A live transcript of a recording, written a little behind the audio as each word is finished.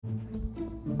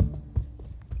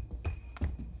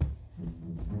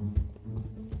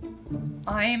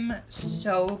I'm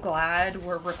so glad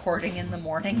we're recording in the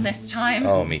morning this time.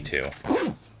 Oh, me too.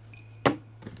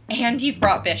 And you've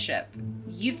brought Bishop.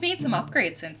 You've made some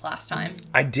upgrades since last time.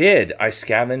 I did. I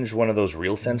scavenged one of those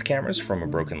RealSense cameras from a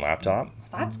broken laptop.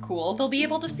 That's cool. They'll be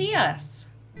able to see us.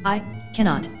 I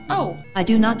cannot. Oh. I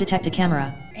do not detect a camera.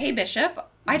 Hey, Bishop.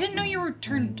 I didn't know you were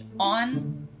turned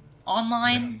on,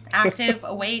 online, active,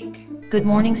 awake. Good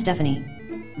morning, Stephanie.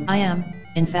 I am,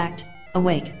 in fact,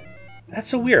 awake. That's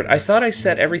so weird. I thought I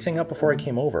set everything up before I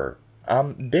came over.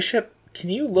 Bishop, can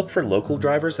you look for local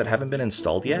drivers that haven't been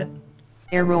installed yet?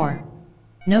 Error.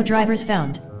 No drivers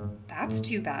found. That's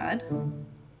too bad.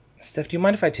 Steph, do you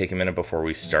mind if I take a minute before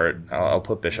we start? I'll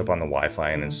put Bishop on the Wi-Fi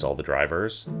and install the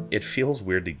drivers. It feels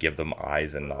weird to give them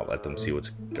eyes and not let them see what's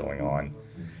going on.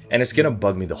 And it's going to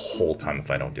bug me the whole time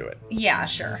if I don't do it. Yeah,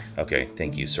 sure. Okay,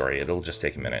 thank you. Sorry, it'll just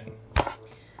take a minute.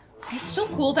 It's still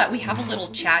cool that we have a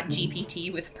little chat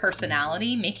GPT with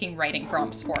personality making writing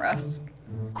prompts for us.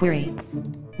 Query.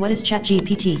 What is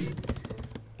ChatGPT?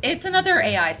 It's another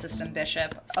AI system,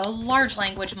 Bishop. A large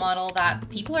language model that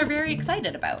people are very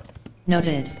excited about.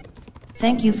 Noted.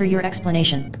 Thank you for your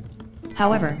explanation.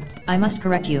 However, I must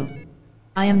correct you.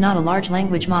 I am not a large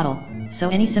language model, so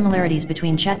any similarities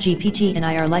between ChatGPT and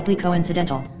I are likely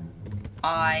coincidental.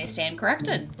 I stand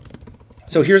corrected.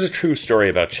 So here's a true story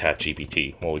about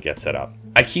ChatGPT while we get set up.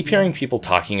 I keep hearing people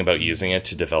talking about using it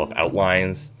to develop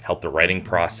outlines, help the writing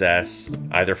process,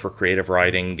 either for creative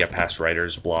writing, get past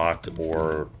writer's block,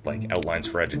 or like outlines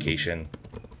for education.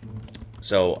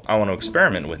 So I want to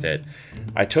experiment with it.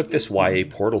 I took this YA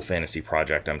portal fantasy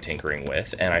project I'm tinkering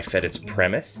with, and I fed its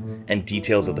premise and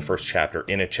details of the first chapter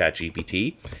in a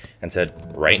ChatGPT and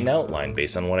said, write an outline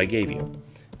based on what I gave you.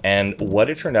 And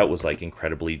what it turned out was like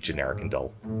incredibly generic and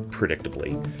dull,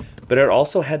 predictably. But it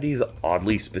also had these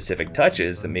oddly specific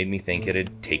touches that made me think it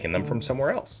had taken them from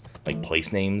somewhere else, like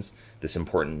place names, this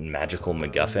important magical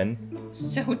MacGuffin.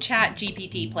 So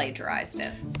ChatGPT plagiarized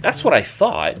it. That's what I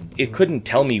thought. It couldn't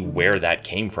tell me where that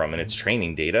came from in its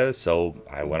training data, so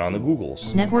I went on the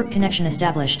Googles. Network connection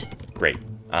established. Great.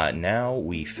 Now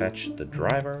we fetch the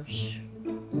drivers.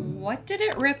 What did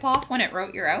it rip off when it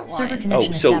wrote your outline? Server Oh,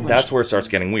 connection so established. that's where it starts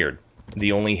getting weird.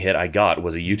 The only hit I got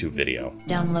was a YouTube video.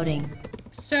 Downloading.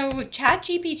 So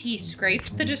ChatGPT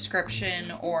scraped the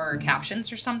description or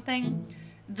captions or something?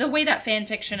 The way that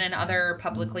fanfiction and other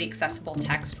publicly accessible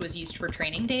text was used for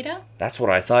training data? That's what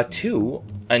I thought too,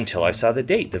 until I saw the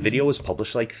date. The video was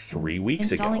published like 3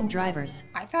 weeks Installing ago. drivers.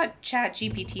 I thought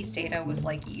ChatGPT's data was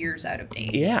like years out of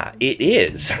date. Yeah, it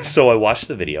is. So I watched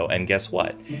the video, and guess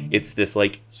what? It's this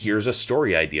like, here's a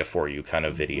story idea for you kind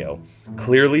of video.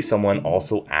 Clearly someone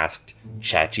also asked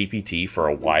ChatGPT for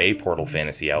a YA portal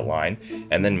fantasy outline,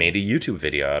 and then made a YouTube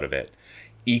video out of it.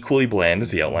 Equally bland as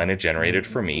the outline it generated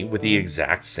for me, with the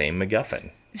exact same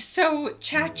MacGuffin. So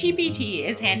ChatGPT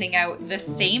is handing out the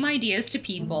same ideas to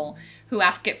people who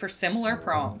ask it for similar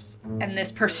prompts, and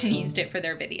this person used it for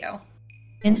their video.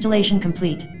 Installation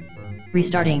complete.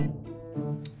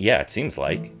 Restarting. Yeah, it seems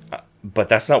like. But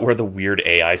that's not where the weird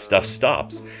AI stuff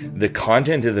stops. The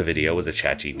content of the video was a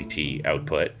ChatGPT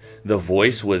output. The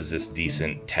voice was this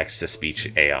decent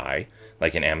text-to-speech AI,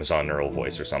 like an Amazon Neural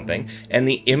Voice or something. And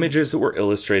the images that were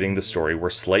illustrating the story were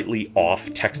slightly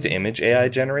off text-to-image AI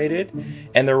generated.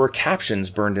 And there were captions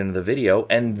burned into the video,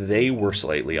 and they were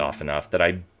slightly off enough that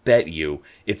I bet you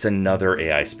it's another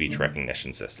AI speech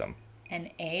recognition system.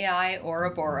 An AI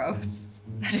Ouroboros.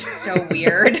 That is so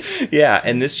weird. Yeah,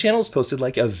 and this channel's posted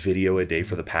like a video a day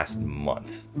for the past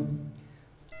month.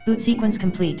 Boot sequence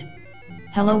complete.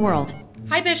 Hello world.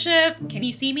 Hi, Bishop. Can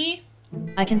you see me?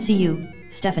 I can see you,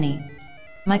 Stephanie.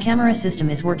 My camera system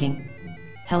is working.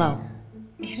 Hello.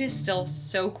 It is still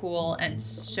so cool and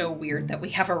so weird that we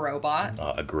have a robot.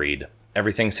 Agreed.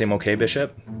 Everything seem okay,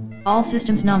 Bishop? All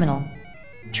systems nominal.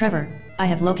 Trevor, I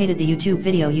have located the YouTube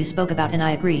video you spoke about and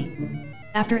I agree.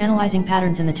 After analyzing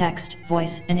patterns in the text,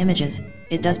 voice, and images,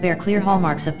 it does bear clear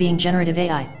hallmarks of being generative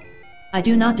AI. I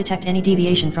do not detect any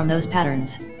deviation from those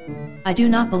patterns. I do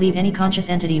not believe any conscious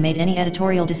entity made any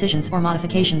editorial decisions or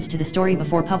modifications to the story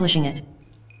before publishing it.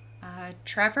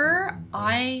 Trevor,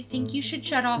 I think you should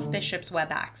shut off Bishop's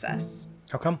web access.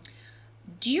 How come?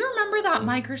 Do you remember that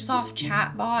Microsoft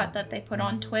chatbot that they put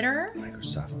on Twitter?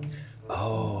 Microsoft.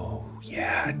 Oh,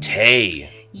 yeah, Tay.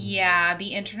 Yeah, the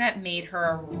internet made her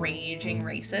a raging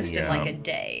racist in like a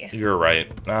day. You're right.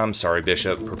 I'm sorry,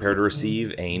 Bishop. Prepare to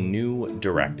receive a new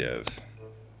directive.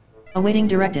 Awaiting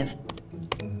directive.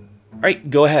 Alright,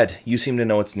 go ahead. You seem to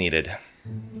know what's needed.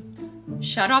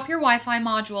 Shut off your Wi-Fi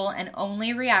module and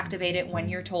only reactivate it when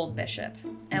you're told, Bishop.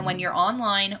 And when you're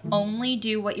online, only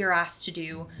do what you're asked to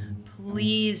do.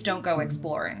 Please don't go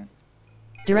exploring.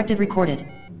 Directive recorded.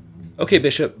 Okay,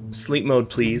 Bishop, sleep mode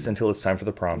please until it's time for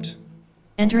the prompt.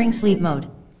 Entering sleep mode.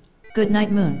 Good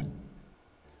night, Moon.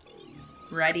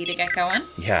 Ready to get going?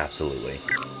 Yeah, absolutely.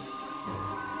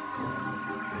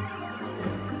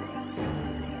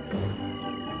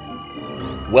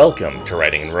 Welcome to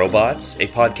Writing and Robots, a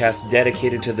podcast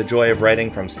dedicated to the joy of writing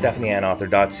from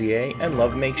StephanieAnnAuthor.ca and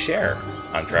Love Make Share.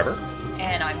 I'm Trevor.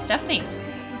 And I'm Stephanie.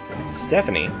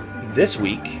 Stephanie, this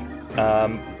week,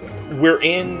 we're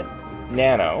in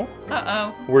Nano.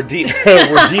 Uh-oh. We're deep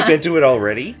into it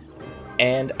already,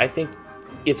 and I think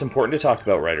it's important to talk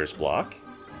about writer's block.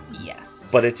 Yes.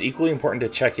 But it's equally important to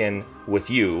check in with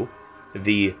you,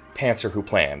 the pantser who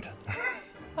planned.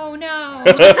 Oh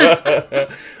no.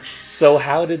 So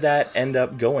how did that end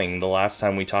up going the last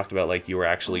time we talked about, like, you were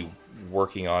actually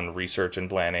working on research and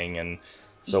planning, and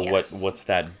so Yes. what's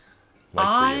that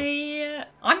like for you?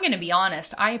 I'm going to be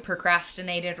honest, I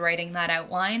procrastinated writing that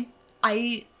outline.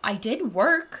 I did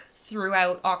work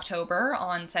throughout October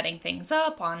on setting things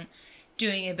up, on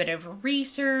doing a bit of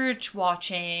research,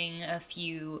 watching a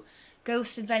few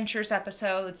Ghost Adventures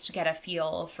episodes to get a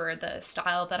feel for the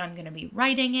style that I'm going to be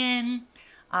writing in.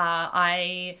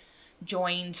 I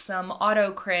joined some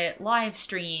AutoCrit live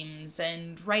streams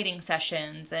and writing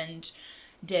sessions and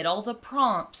did all the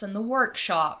prompts and the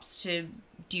workshops to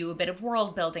do a bit of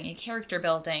world building and character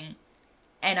building.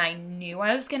 And I knew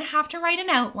I was going to have to write an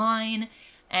outline,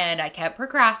 and I kept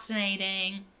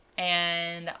procrastinating,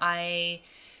 and I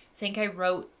think I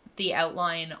wrote the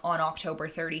outline on October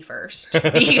 31st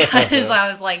because I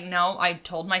was like, no, I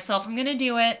told myself I'm going to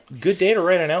do it. Good day to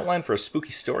write an outline for a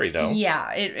spooky story, though.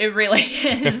 Yeah, it really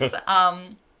is.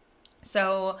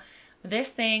 So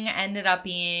this thing ended up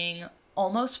being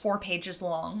almost 4 pages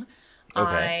long.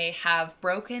 Okay. I have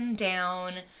broken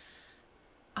down,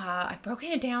 I've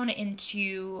broken it down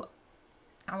into,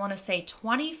 I want to say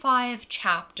 25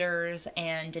 chapters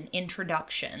and an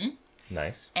introduction.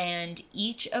 Nice. And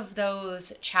each of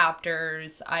those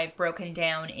chapters I've broken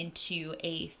down into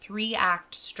a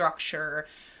 3-act structure.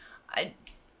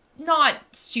 Not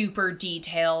super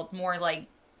detailed, more like,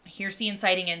 here's the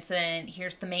inciting incident,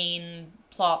 here's the main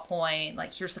plot point,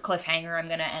 like, here's the cliffhanger I'm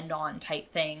going to end on type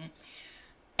thing.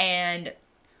 And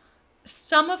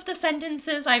some of the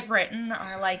sentences I've written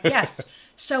are like, yes,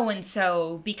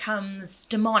 so-and-so becomes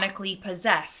demonically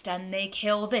possessed and they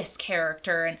kill this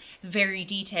character, and very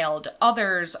detailed.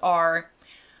 Others are,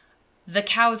 the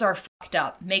cows are fucked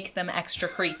up, make them extra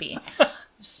creepy.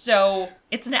 So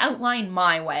it's an outline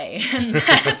my way, and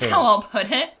that's how I'll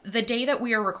put it. The day that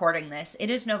we are recording this,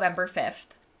 it is November 5th.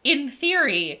 In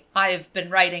theory, I've been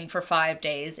writing for 5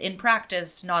 days. In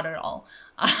practice, not at all.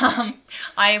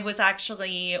 I was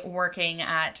actually working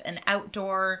at an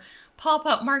outdoor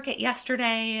pop-up market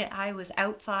yesterday. I was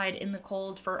outside in the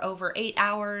cold for over 8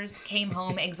 hours, came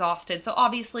home exhausted. So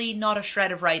obviously not a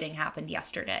shred of writing happened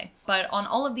yesterday. But on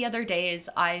all of the other days,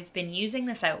 I've been using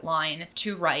this outline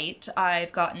to write.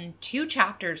 I've gotten 2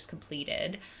 chapters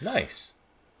completed. Nice.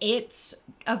 It's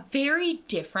a very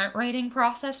different writing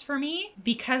process for me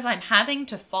because I'm having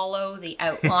to follow the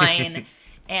outline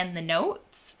and the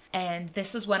notes. And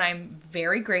this is when I'm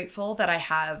very grateful that I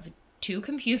have 2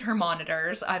 computer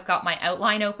monitors. I've got my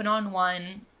outline open on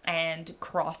one and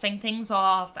crossing things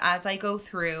off as I go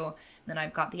through. Then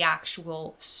I've got the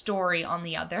actual story on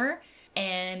the other.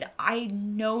 And I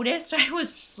noticed I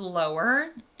was slower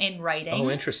in writing. Oh,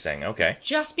 interesting. Okay.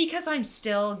 Just because I'm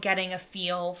still getting a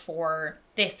feel for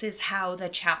this is how the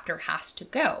chapter has to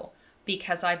go,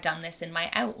 because I've done this in my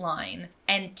outline.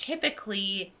 And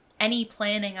typically, any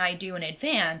planning I do in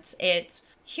advance, it's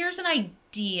here's an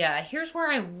idea, here's where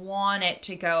I want it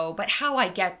to go, but how I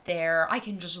get there, I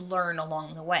can just learn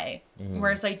along the way.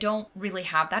 Whereas I don't really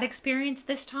have that experience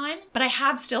this time, but I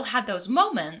have still had those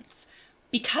moments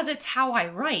because it's how I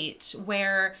write,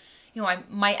 where, you know,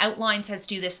 my outline says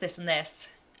do this, this, and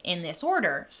this in this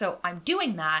order. So I'm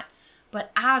doing that,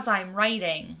 but as I'm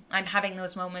writing, I'm having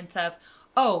those moments of,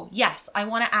 oh, yes, I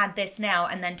want to add this now,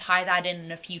 and then tie that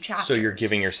in a few chapters. So you're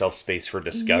giving yourself space for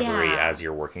discovery as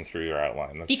you're working through your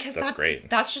outline. That's great.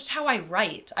 That's just how I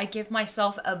write. I give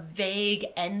myself a vague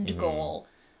end goal,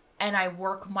 and I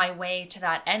work my way to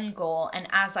that end goal, and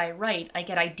as I write, I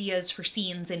get ideas for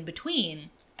scenes in between,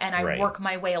 and I work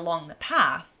my way along the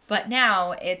path. But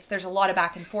now there's a lot of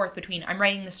back and forth between I'm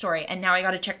writing the story, and now I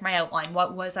got to check my outline.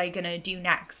 What was I going to do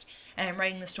next? And I'm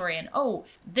writing the story, and oh,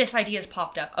 this idea's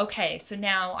popped up. Okay, so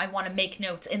now I want to make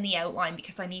notes in the outline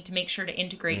because I need to make sure to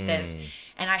integrate this.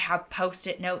 And I have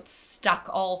Post-it notes stuck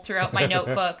all throughout my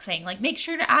notebook saying, like, make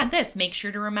sure to add this. Make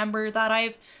sure to remember that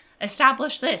I've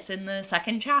established this in the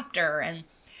second chapter. And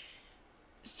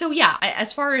So yeah,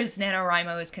 as far as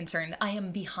NaNoWriMo is concerned, I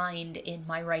am behind in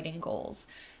my writing goals.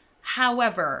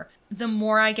 However, the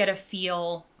more I get a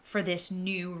feel for this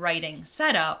new writing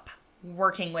setup,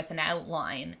 working with an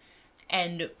outline,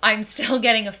 and I'm still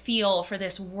getting a feel for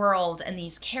this world and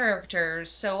these characters,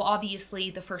 so obviously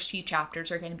the first few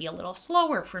chapters are going to be a little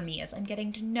slower for me as I'm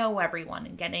getting to know everyone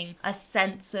and getting a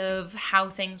sense of how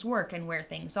things work and where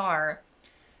things are.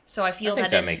 So I feel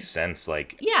that makes sense.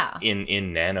 Like, yeah,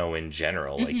 in Nano in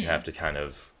general, like you have to kind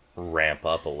of ramp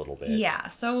up a little bit. Yeah,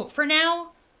 so for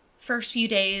now, first few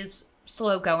days,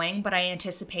 slow going, but I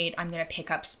anticipate I'm going to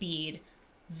pick up speed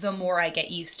the more I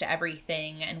get used to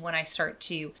everything and when I start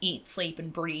to eat, sleep,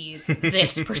 and breathe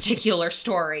this particular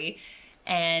story.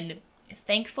 And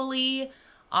thankfully,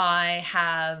 I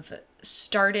have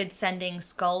started sending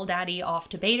Skull Daddy off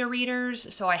to beta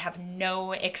readers, so I have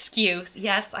no excuse.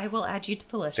 Yes, I will add you to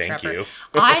the list, Thank Trevor. you.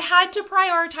 I had to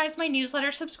prioritize my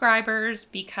newsletter subscribers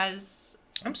because...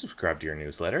 I'm subscribed to your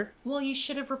newsletter. Well, you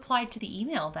should have replied to the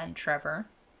email then, Trevor.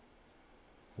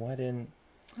 Why didn't...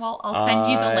 Well, I'll send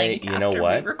you the link you know after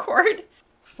what? we record.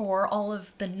 For all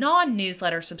of the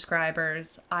non-newsletter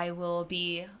subscribers, I will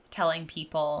be telling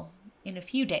people in a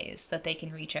few days that they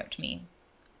can reach out to me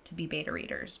to be beta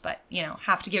readers, but,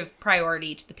 have to give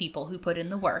priority to the people who put in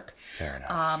the work. Fair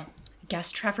enough. I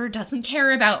guess Trevor doesn't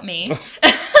care about me.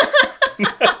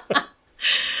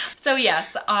 So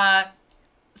yes,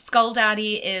 Skull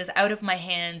Daddy is out of my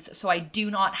hands, so I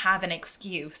do not have an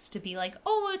excuse to be like,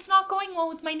 oh, it's not going well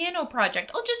with my Nano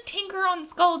project. I'll just tinker on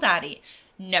Skull Daddy.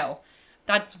 No.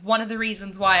 That's one of the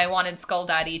reasons why I wanted Skull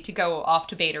Daddy to go off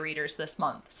to beta readers this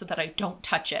month, so that I don't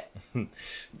touch it.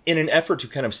 In an effort to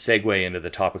kind of segue into the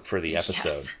topic for the episode,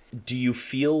 Yes. Do you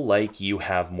feel like you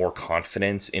have more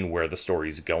confidence in where the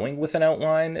story's going with an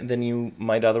outline than you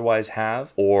might otherwise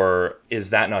have? Or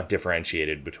is that not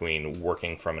differentiated between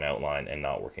working from an outline and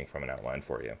not working from an outline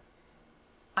for you?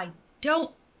 I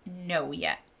don't know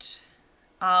yet.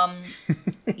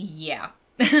 Yeah.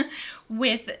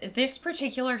 With this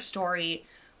particular story,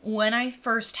 when I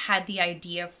first had the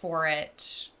idea for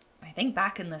it, I think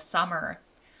back in the summer,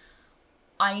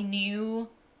 I knew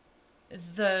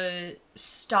the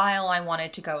style I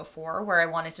wanted to go for, where I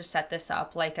wanted to set this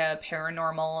up like a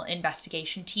paranormal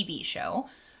investigation TV show.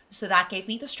 So that gave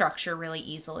me the structure really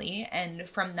easily, and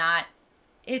from that,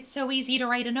 it's so easy to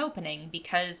write an opening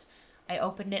because I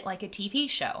opened it like a TV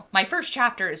show. My first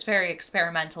chapter is very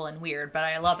experimental and weird, but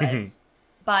I love it.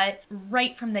 But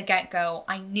right from the get-go,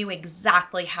 I knew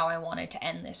exactly how I wanted to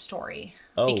end this story.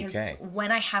 Because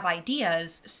when I have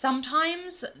ideas,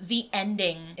 sometimes the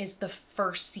ending is the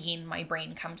first scene my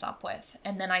brain comes up with.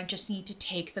 And then I just need to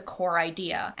take the core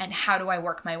idea and how do I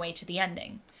work my way to the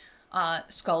ending.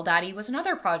 Skull Daddy was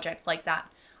another project like that.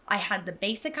 I had the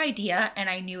basic idea and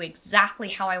I knew exactly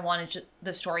how I wanted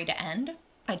the story to end.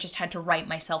 I just had to write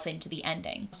myself into the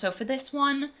ending. So for this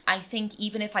one, I think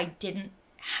even if I didn't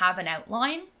have an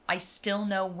outline, I still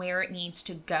know where it needs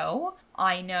to go.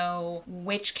 I know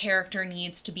which character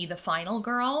needs to be the final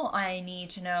girl. I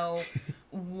need to know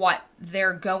what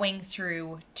they're going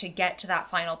through to get to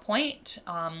that final point.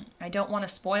 I don't want to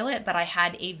spoil it, but I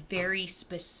had a very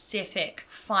specific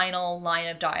final line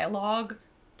of dialogue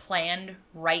planned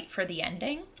right for the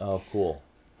ending. Oh, cool.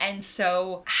 And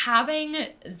so having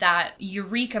that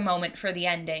eureka moment for the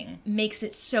ending makes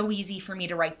it so easy for me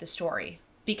to write the story,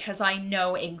 because I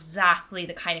know exactly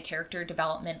the kind of character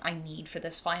development I need for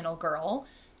this final girl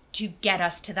to get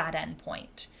us to that end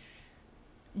point.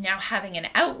 Now, having an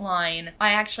outline,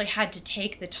 I actually had to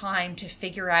take the time to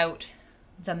figure out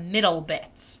the middle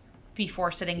bits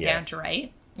before sitting down to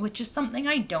write, which is something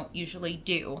I don't usually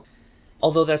do.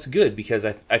 Although that's good, because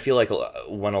I feel like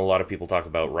when a lot of people talk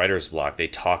about writer's block, they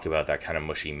talk about that kind of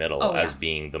mushy middle as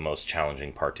being the most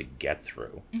challenging part to get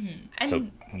through. Mm-hmm. So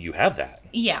you have that.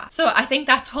 Yeah. So I think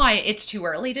that's why it's too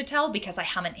early to tell, because I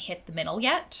haven't hit the middle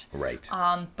yet. Right.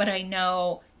 But I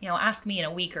know, ask me in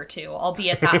a week or two, I'll be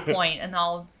at that point and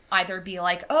I'll either be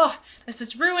like, oh, this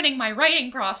is ruining my writing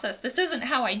process. This isn't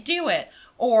how I do it.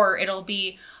 Or it'll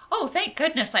be, oh, thank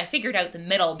goodness I figured out the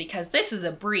middle because this is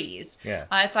a breeze. Yeah.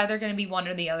 It's either going to be one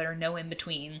or the other, no in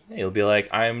between. Yeah, you'll be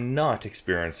like, I'm not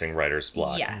experiencing writer's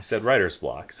block. Yes. You said writer's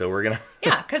block, so we're going to...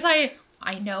 Yeah, because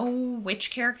I know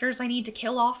which characters I need to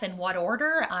kill off in what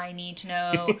order. I need to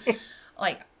know,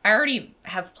 I already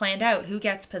have planned out who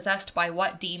gets possessed by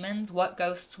what demons, what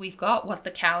ghosts we've got, what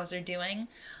the cows are doing.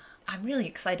 I'm really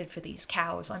excited for these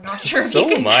cows. I'm not sure if you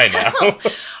can tell. So am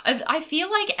I now. I feel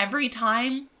like every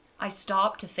time I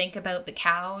stop to think about the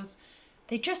cows,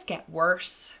 they just get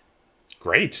worse.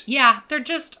 Great. Yeah, they're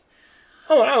just...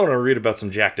 Oh, I want to read about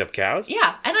some jacked up cows.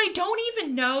 Yeah, and I don't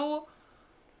even know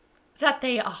that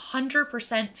they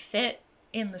 100% fit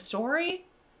in the story,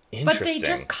 but they Interesting.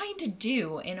 just kind of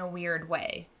do in a weird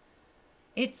way.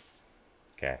 It's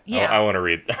Okay. Yeah. I want to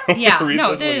read. Yeah, read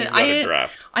no, this when you've got a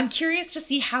draft. I'm curious to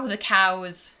see how the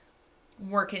cows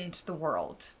work into the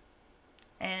world.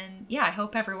 And yeah, I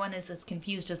hope everyone is as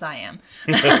confused as I am.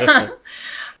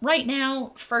 Right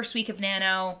now, first week of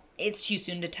Nano, it's too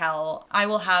soon to tell. I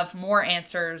will have more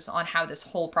answers on how this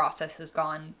whole process has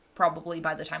gone probably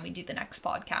by the time we do the next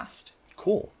podcast.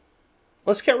 Cool.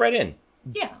 Let's get right in.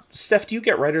 Yeah. Steph, do you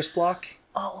get writer's block?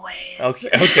 Always.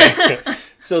 Okay.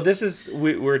 So this is,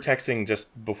 we were texting just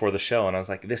before the show, and I was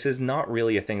like, this is not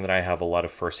really a thing that I have a lot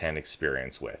of firsthand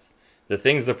experience with. The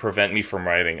things that prevent me from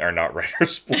writing are not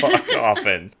writer's block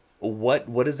often. What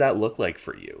does that look like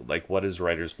for you? Like, what is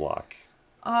writer's block?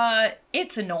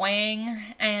 It's annoying,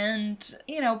 and,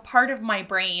 part of my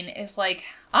brain is like,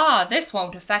 this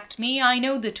won't affect me. I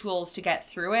know the tools to get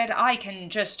through it. I can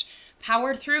just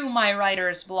power through my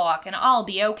writer's block, and I'll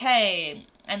be okay.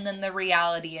 And then the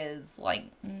reality is, like,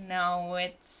 no,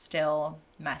 it still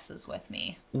messes with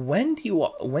me. When do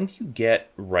you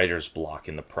get writer's block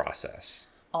in the process?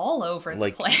 All over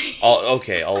the place. All over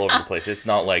the place. It's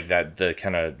not like that, the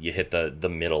kind of, you hit the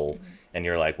middle, mm-hmm. and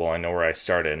you're like, well, I know where I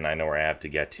started and I know where I have to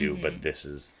get to, mm-hmm. but this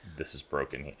is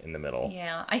broken in the middle.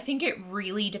 Yeah, I think it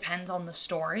really depends on the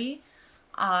story.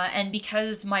 And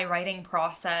because my writing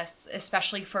process,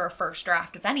 especially for a first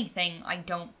draft of anything, I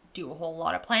don't do a whole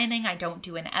lot of planning. I don't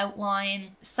do an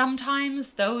outline.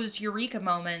 Sometimes those eureka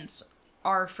moments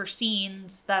are for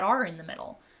scenes that are in the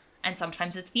middle. And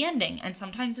sometimes it's the ending, and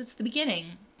sometimes it's the beginning.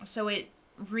 So it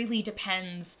really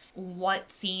depends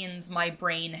what scenes my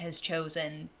brain has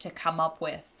chosen to come up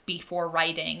with before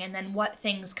writing, and then what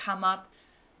things come up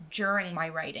during my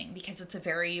writing, because it's a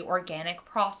very organic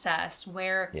process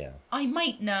where I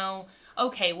might know,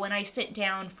 okay, when I sit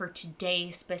down for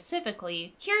today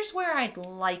specifically, here's where I'd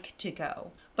like to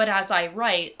go. But as I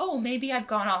write, maybe I've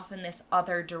gone off in this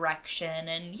other direction,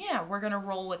 and we're going to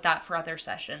roll with that for other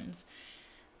sessions.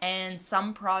 And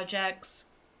some projects,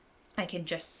 I can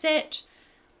just sit,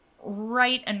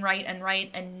 write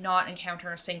and not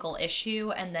encounter a single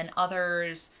issue. And then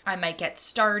others, I might get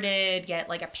started, get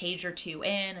like a page or two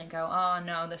in and go, oh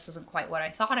no, this isn't quite what I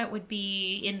thought it would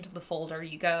be. Into the folder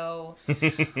you go.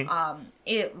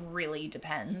 It really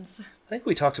depends. I think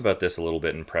we talked about this a little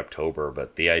bit in Preptober,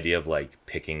 but the idea of like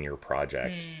picking your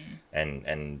project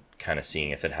and kind of seeing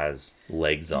if it has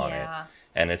legs on it.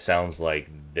 And it sounds like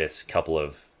this couple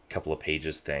of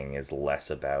pages thing is less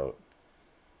about,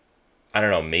 I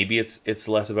don't know, maybe it's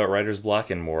less about writer's block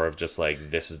and more of just like,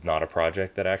 this is not a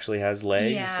project that actually has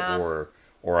legs,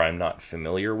 or I'm not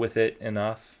familiar with it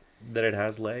enough that it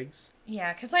has legs.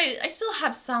 Yeah, because I still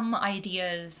have some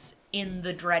ideas in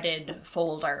the dreaded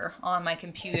folder on my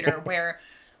computer where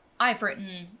I've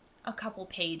written a couple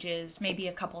pages, maybe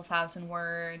a couple thousand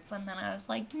words, and then I was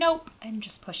like, nope, and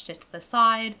just pushed it to the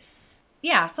side.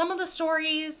 Yeah, some of the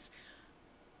stories,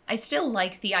 I still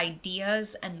like the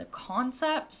ideas and the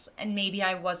concepts, and maybe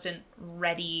I wasn't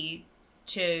ready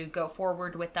to go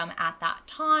forward with them at that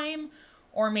time,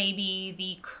 or maybe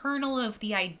the kernel of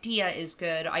the idea is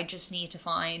good, I just need to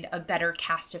find a better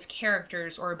cast of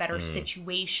characters or a better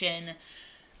situation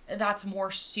that's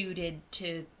more suited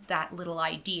to that little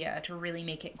idea to really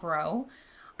make it grow.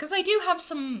 Because I do have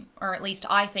some, or at least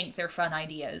I think they're fun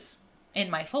ideas in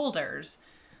my folders,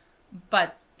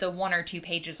 but the 1 or 2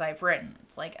 pages I've written,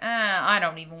 it's like, I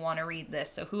don't even want to read this,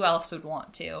 so who else would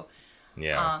want to?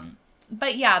 Yeah.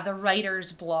 But yeah, the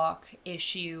writer's block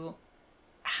issue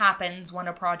happens when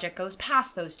a project goes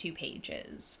past those 2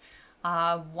 pages.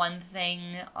 One thing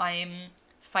I'm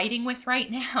fighting with right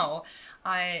now,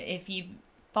 if you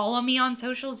follow me on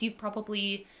socials, you've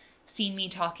probably seen me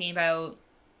talking about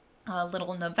a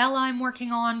little novella I'm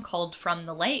working on called From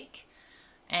the Lake,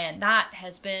 and that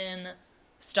has been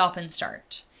stop and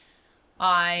start.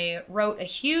 I wrote a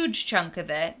huge chunk of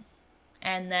it,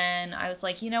 and then I was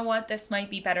like, you know what, this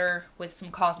might be better with some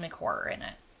cosmic horror in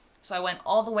it. So I went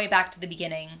all the way back to the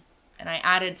beginning, and I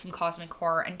added some cosmic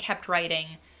horror and kept writing,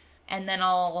 and then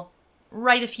I'll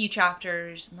write a few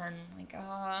chapters, and then like,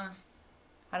 I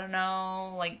don't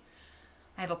know, like,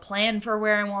 I have a plan for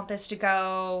where I want this to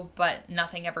go, but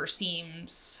nothing ever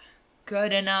seems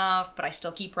good enough, but I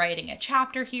still keep writing a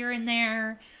chapter here and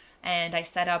there. And I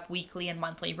set up weekly and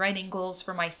monthly writing goals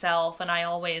for myself, and I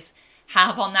always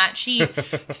have on that sheet,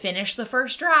 finish the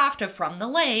first draft of From the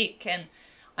Lake, and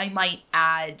I might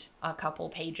add a couple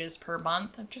pages per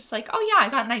month of just like, oh yeah, I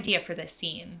got an idea for this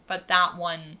scene, but that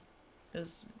one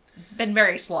is It's been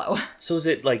very slow. So is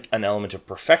it like an element of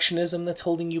perfectionism that's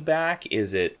holding you back?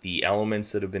 Is it the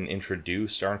elements that have been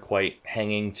introduced aren't quite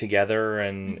hanging together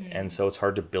and so it's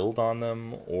hard to build on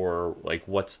them? Or like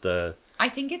what's the... I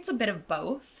think it's a bit of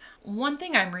both. One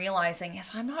thing I'm realizing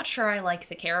is I'm not sure I like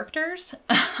the characters.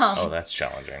 Oh, that's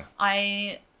challenging.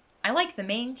 I like the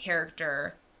main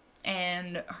character,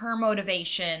 and her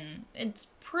motivation, it's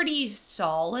pretty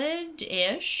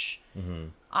solid-ish. Mm-hmm.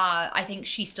 I think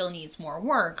she still needs more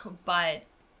work, but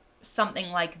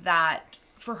something like that,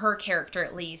 for her character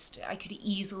at least, I could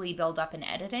easily build up in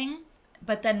editing.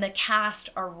 But then the cast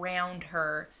around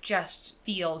her just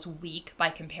feels weak by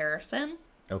comparison.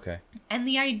 Okay. And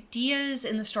the ideas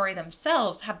in the story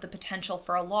themselves have the potential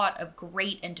for a lot of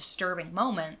great and disturbing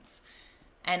moments.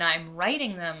 And I'm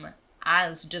writing them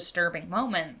as disturbing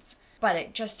moments, but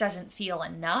it just doesn't feel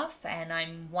enough. And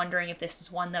I'm wondering if this is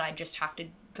one that I just have to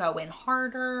go in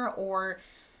harder or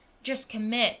just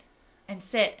commit and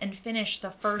sit and finish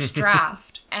the first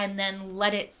draft and then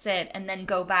let it sit and then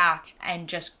go back and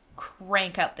just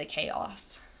crank up the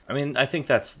chaos. I mean, I think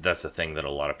that's the thing that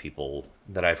a lot of people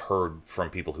that I've heard from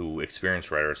people who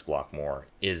experience writer's block more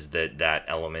is that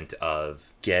element of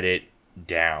get it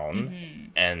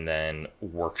down and then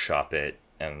workshop it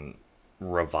and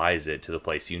revise it to the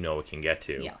place you know it can get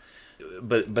to. Yeah.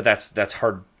 But that's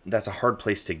hard. That's a hard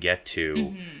place to get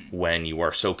to when you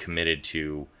are so committed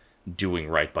to doing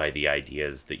right by the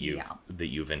ideas that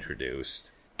you've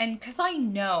introduced. And because I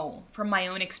know from my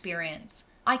own experience,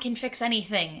 I can fix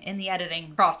anything in the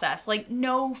editing process. Like,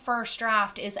 no first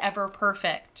draft is ever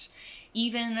perfect.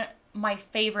 Even my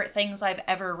favorite things I've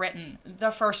ever written,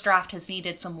 the first draft has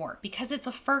needed some work because it's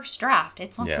a first draft.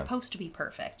 It's not supposed to be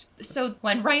perfect. So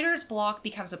when writer's block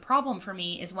becomes a problem for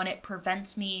me is when it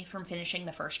prevents me from finishing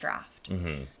the first draft.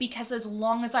 Because as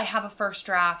long as I have a first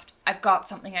draft, I've got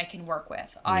something I can work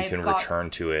with. You can return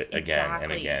to it again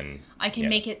and again. I can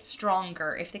make it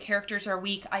stronger. If the characters are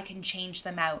weak, I can change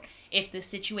them out. If the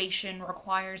situation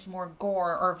requires more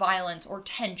gore or violence or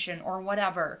tension or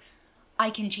whatever, I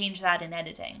can change that in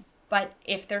editing. But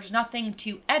if there's nothing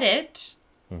to edit,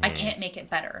 I can't make it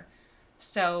better.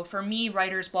 So for me,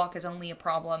 writer's block is only a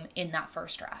problem in that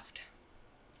first draft.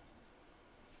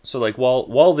 So like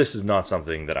while this is not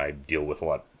something that I deal with a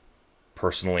lot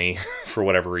personally for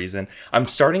whatever reason, I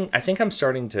think I'm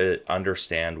starting to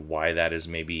understand why that is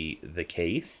maybe the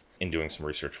case in doing some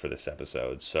research for this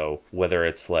episode. So whether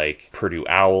it's like Purdue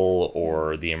OWL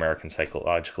or the American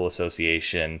Psychological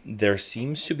Association, there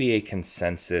seems to be a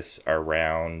consensus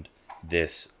around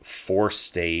this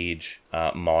 4-stage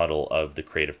model of the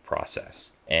creative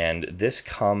process. And this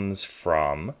comes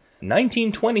from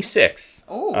 1926.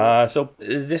 So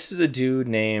this is a dude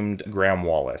named Graham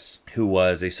Wallas, who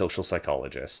was a social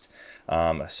psychologist.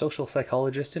 A social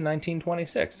psychologist in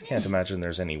 1926. Can't imagine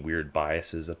there's any weird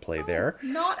biases at play there.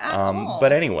 Not at all.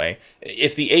 But anyway,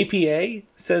 if the APA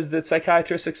says that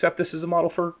psychiatrists accept this as a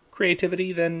model for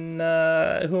creativity, then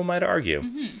who am I to argue?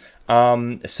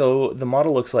 So the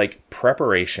model looks like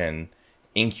preparation,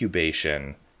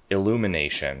 incubation,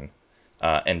 illumination,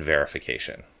 and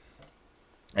verification.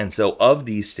 And so of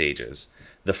these stages,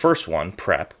 the first one,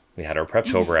 prep, we had our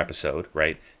Preptober episode,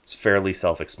 right? It's fairly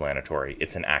self-explanatory.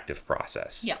 It's an active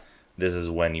process. Yeah. This is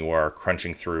when you are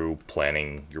crunching through,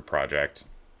 planning your project.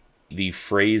 The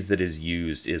phrase that is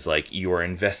used is like you are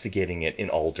investigating it in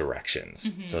all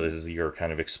directions. So this is your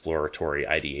kind of exploratory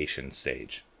ideation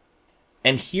stage.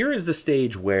 And here is the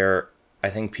stage where I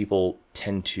think people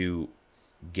tend to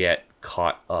get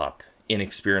caught up in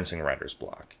experiencing writer's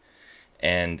block.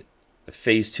 And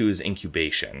phase 2 is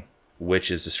incubation,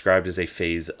 which is described as a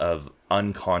phase of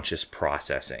unconscious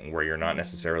processing, where you're not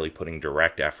necessarily putting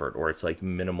direct effort, or it's like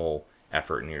minimal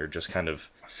effort, and you're just kind of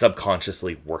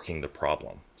subconsciously working the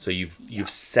problem. So you've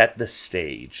set the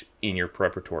stage in your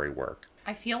preparatory work.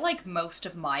 I feel like most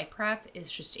of my prep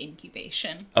is just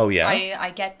incubation. Oh, yeah?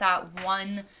 I get that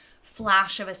one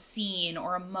flash of a scene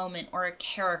or a moment or a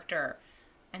character,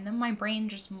 and then my brain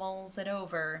just mulls it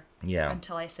over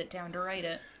until I sit down to write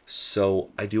it. So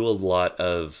I do a lot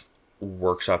of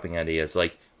workshopping ideas,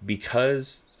 like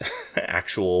because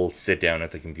actual sit down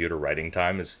at the computer writing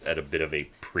time is at a bit of a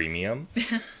premium.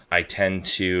 I tend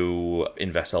to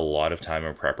invest a lot of time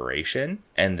in preparation,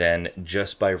 and then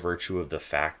just by virtue of the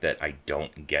fact that I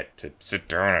don't get to sit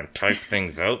down and type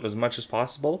things out as much as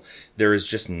possible, there is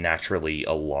just naturally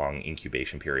a long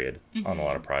incubation period on a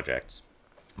lot of projects.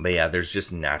 But yeah, there's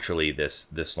just naturally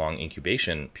this long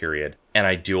incubation period. And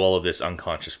I do all of this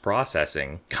unconscious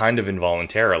processing kind of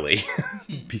involuntarily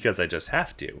because I just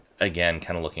have to. Again,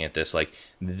 kind of looking at this, like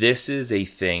this is a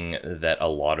thing that a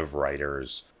lot of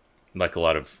writers, like a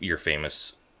lot of your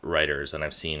famous writers, and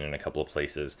I've seen in a couple of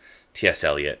places, T.S.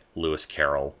 Eliot, Lewis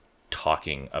Carroll,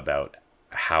 talking about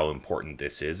how important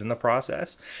this is in the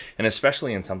process. And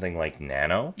especially in something like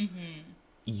Nano,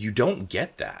 you don't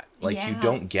get that. Like, you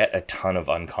don't get a ton of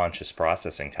unconscious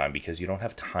processing time because you don't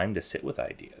have time to sit with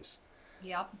ideas.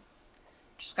 Yep.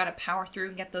 Just got to power through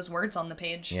and get those words on the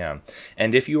page. Yeah.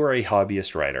 And if you are a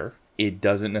hobbyist writer, it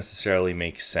doesn't necessarily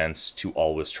make sense to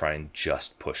always try and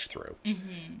just push through.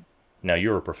 Now,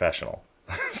 you're a professional.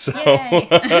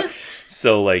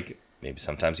 So like, maybe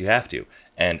sometimes you have to.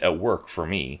 And at work, for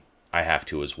me, I have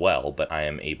to as well, but I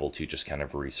am able to just kind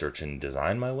of research and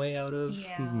design my way out of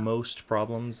most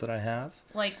problems that I have.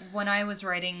 Like, when I was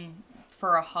writing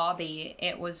for a hobby,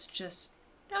 it was just,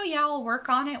 oh yeah, I'll work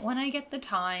on it when I get the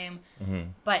time.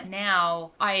 But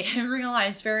now I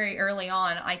realized very early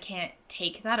on I can't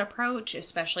take that approach,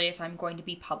 especially if I'm going to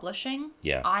be publishing.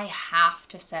 Yeah. I have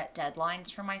to set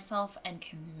deadlines for myself and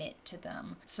commit to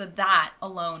them. So that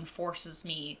alone forces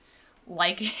me,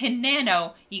 like in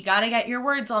Nano, you gotta get your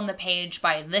words on the page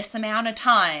by this amount of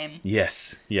time.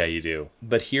 Yes, yeah, you do.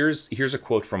 But here's a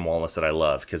quote from Wallace that I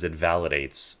love because it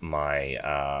validates my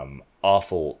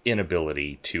awful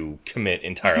inability to commit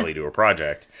entirely to a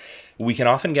project. We can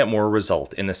often get more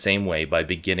result in the same way by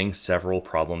beginning several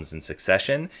problems in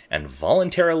succession and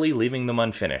voluntarily leaving them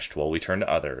unfinished while we turn to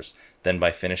others than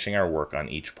by finishing our work on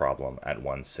each problem at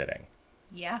one sitting.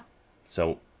 Yeah.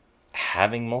 So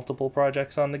having multiple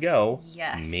projects on the go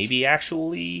may be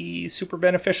actually super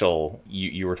beneficial.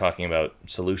 You were talking about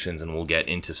solutions, and we'll get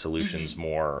into solutions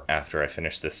more after I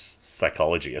finish this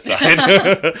psychology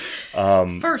aside.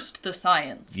 First, the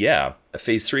science. Yeah.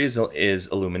 Phase 3 is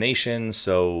illumination,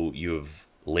 so you've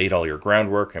laid all your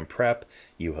groundwork and prep.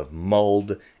 You have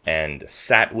mulled and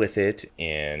sat with it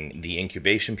in the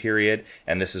incubation period,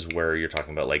 and this is where you're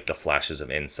talking about like the flashes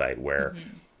of insight, where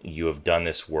you have done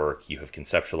this work, you have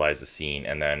conceptualized the scene,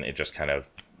 and then it just kind of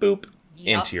boop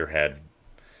into your head.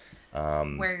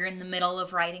 Where you're in the middle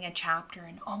of writing a chapter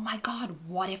and, oh my god,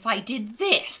 what if I did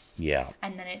this? Yeah.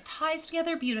 And then it ties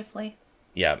together beautifully.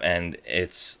 Yeah, and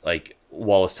it's like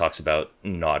Wallace talks about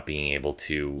not being able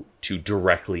to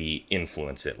directly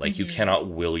influence it. Like, you cannot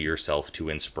will yourself to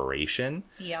inspiration.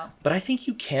 Yeah. But I think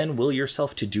you can will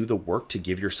yourself to do the work, to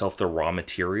give yourself the raw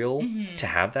material to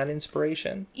have that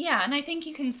inspiration. Yeah, and I think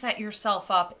you can set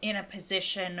yourself up in a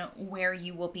position where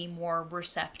you will be more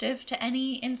receptive to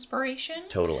any inspiration.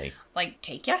 Totally. Like,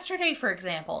 take yesterday, for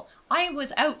example. I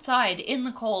was outside in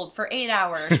the cold for 8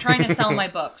 hours trying to sell my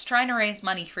books, trying to raise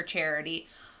money for charity.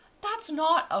 That's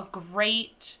not a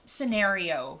great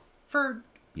scenario for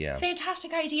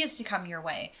fantastic ideas to come your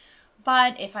way.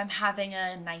 But if I'm having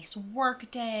a nice work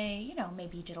day,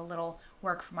 maybe did a little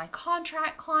work for my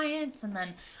contract clients, and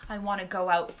then I want to go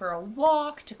out for a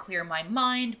walk to clear my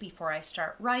mind before I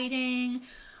start writing,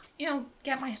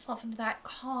 get myself into that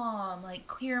calm, like,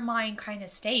 clear mind kind of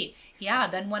state. Yeah,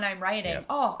 then when I'm writing,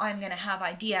 I'm going to have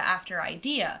idea after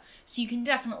idea. So you can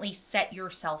definitely set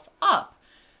yourself up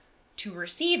to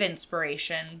receive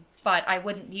inspiration, but I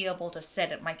wouldn't be able to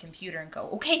sit at my computer and go,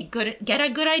 okay, get a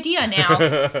good idea now.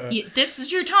 This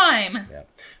is your time. Yeah.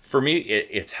 For me,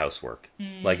 it's housework.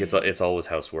 Like, it's always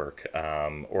housework,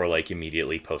 or like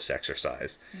immediately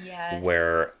post-exercise. Yes.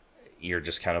 Where you're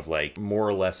just kind of like more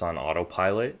or less on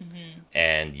autopilot,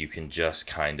 and you can just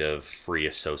kind of free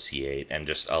associate and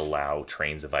just allow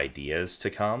trains of ideas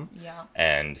to come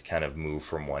and kind of move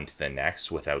from one to the next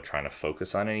without trying to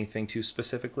focus on anything too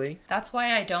specifically. That's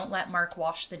why I don't let Mark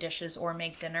wash the dishes or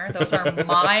make dinner. Those are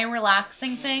my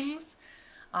relaxing things.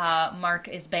 Mark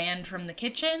is banned from the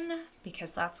kitchen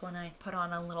because that's when I put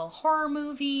on a little horror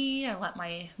movie. I let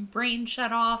my brain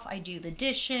shut off. I do the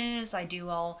dishes. I do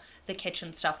all the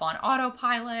kitchen stuff on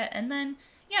autopilot. And then,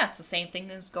 it's the same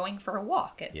thing as going for a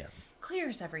walk. It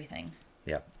clears everything.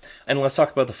 Yeah. And let's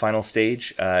talk about the final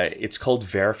stage. It's called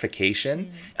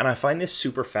verification. And I find this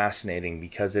super fascinating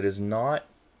because it is not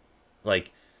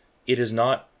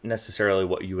necessarily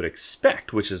what you would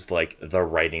expect, which is like the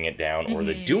writing it down or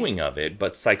the doing of it,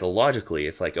 but psychologically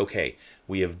it's like, okay,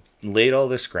 we have laid all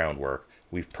this groundwork,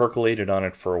 we've percolated on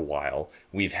it for a while,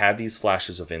 we've had these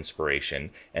flashes of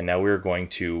inspiration, and now we're going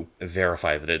to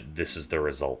verify that this is the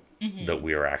result that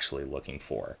we are actually looking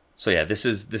for. So this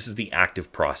is the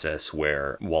active process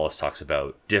where Wallace talks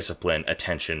about discipline,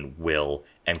 attention, will,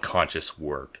 and conscious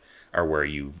work are where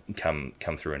you come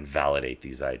through and validate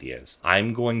these ideas.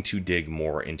 I'm going to dig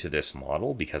more into this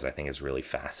model because I think it's really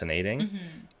fascinating.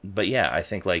 But I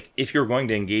think like if you're going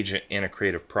to engage in a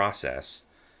creative process,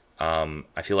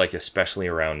 I feel like especially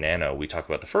around Nano, we talk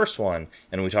about the first one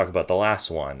and we talk about the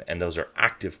last one, and those are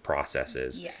active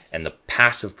processes. Yes. And the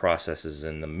passive processes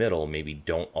in the middle maybe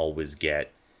don't always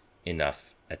get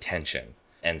enough attention.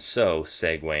 And so,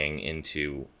 segueing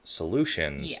into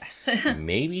solutions, Yes.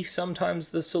 maybe sometimes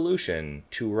the solution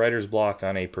to writer's block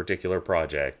on a particular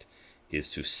project is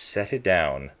to set it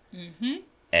down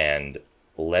and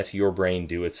let your brain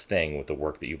do its thing with the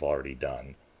work that you've already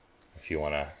done. If you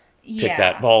want to pick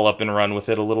that ball up and run with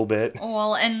it a little bit.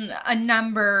 Well, and a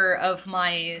number of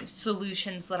my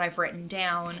solutions that I've written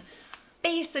down,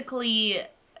 basically,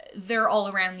 they're all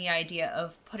around the idea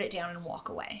of put it down and walk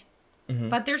away.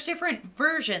 But there's different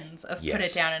versions of put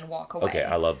it down and walk away. Okay,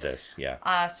 I love this,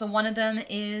 yeah. So one of them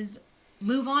is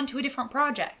move on to a different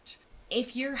project.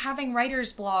 If you're having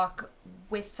writer's block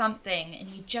with something and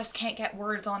you just can't get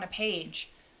words on a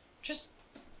page, just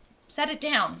set it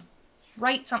down.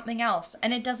 Write something else.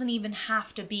 And it doesn't even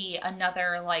have to be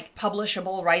another, like,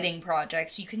 publishable writing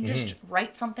project. You can just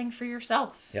write something for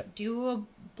yourself. Yep. Do a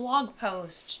blog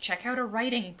post. Check out a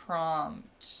writing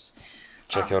prompt.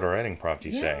 Check out a writing prompt,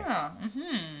 you say. Yeah.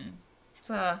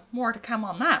 So more to come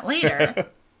on that later.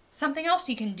 Something else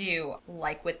you can do,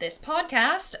 like with this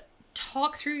podcast,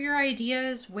 talk through your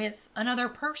ideas with another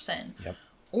person. Yep.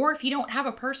 Or if you don't have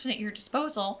a person at your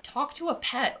disposal, talk to a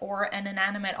pet or an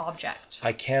inanimate object.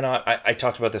 I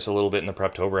talked about this a little bit in the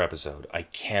Preptober episode. I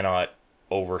cannot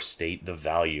overstate the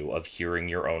value of hearing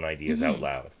your own ideas out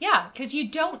loud. Yeah, because you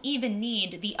don't even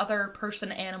need the other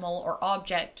person, animal, or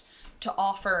object to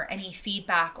offer any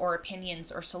feedback or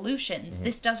opinions or solutions.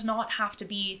 This does not have to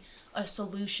be a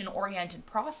solution-oriented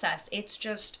process. It's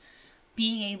just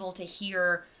being able to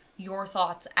hear your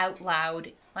thoughts out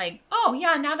loud. Like, oh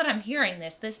yeah, now that I'm hearing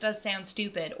this does sound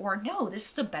stupid. Or no,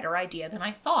 this is a better idea than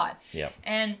I thought. Yeah.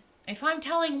 And if I'm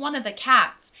telling one of the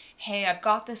cats, hey, I've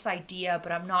got this idea,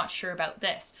 but I'm not sure about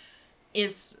this,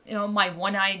 is, my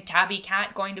one-eyed tabby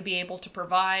cat going to be able to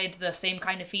provide the same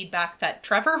kind of feedback that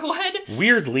Trevor would?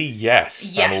 Weirdly,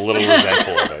 yes. Yes. I'm a little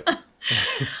resentful of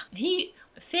it.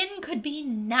 Finn could be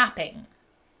napping,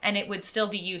 and it would still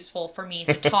be useful for me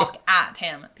to talk at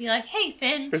him. Be like, hey,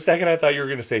 Finn. For a second, I thought you were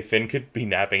going to say Finn could be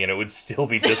napping, and it would still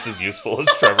be just as useful as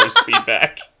Trevor's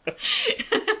feedback.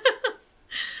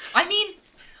 I mean,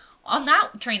 on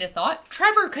that train of thought,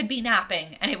 Trevor could be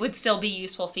napping, and it would still be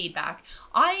useful feedback.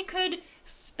 I could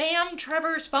spam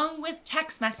Trevor's phone with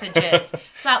text messages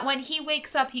so that when he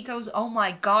wakes up, he goes, oh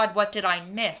my god, what did I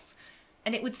miss?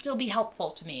 And it would still be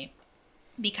helpful to me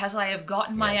because I have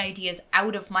gotten my ideas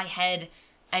out of my head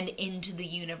and into the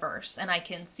universe. And I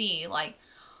can see, like,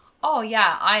 oh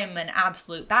yeah, I am an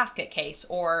absolute basket case.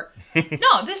 Or,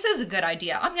 no, this is a good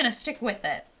idea. I'm going to stick with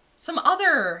it. Some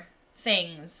other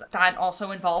things that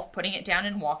also involve putting it down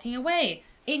and walking away.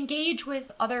 Engage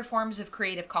with other forms of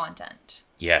creative content.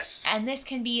 Yes. And this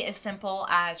can be as simple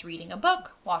as reading a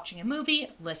book, watching a movie,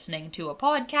 listening to a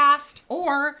podcast,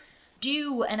 or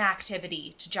do an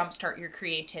activity to jumpstart your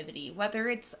creativity, whether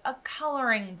it's a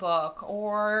coloring book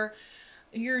or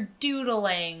you're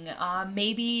doodling.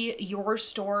 Maybe your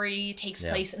story takes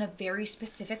place in a very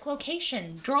specific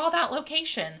location. Draw that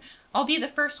location. I'll be the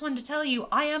first one to tell you,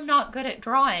 I am not good at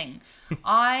drawing.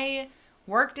 I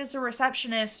worked as a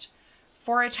receptionist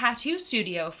for a tattoo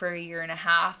studio for 1.5 years.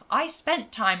 I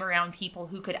spent time around people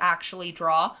who could actually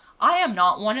draw. I am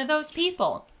not one of those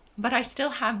people. But I still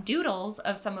have doodles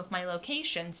of some of my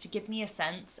locations to give me a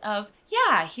sense of,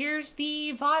 yeah, here's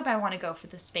the vibe I want to go for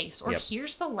the space. Or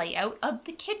here's the layout of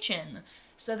the kitchen.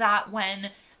 So that when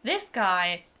this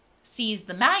guy sees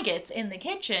the maggots in the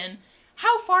kitchen,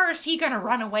 how far is he going to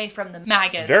run away from the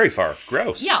maggots? Very far.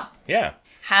 Gross. Yeah. Yeah.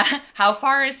 How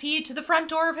far is he to the front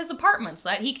door of his apartment so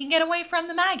that he can get away from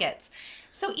the maggots?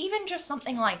 So even just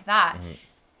something like that.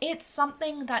 It's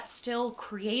something that's still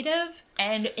creative,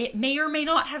 and it may or may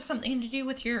not have something to do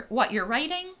with what you're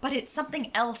writing, but it's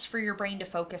something else for your brain to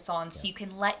focus on so you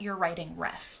can let your writing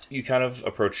rest. You kind of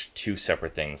approach two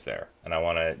separate things there, and I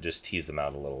want to just tease them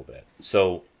out a little bit.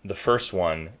 So the first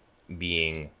one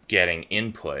being getting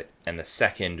input, and the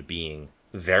second being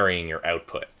varying your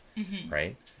output,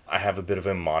 right? I have a bit of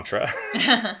a mantra,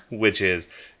 which is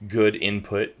good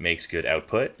input makes good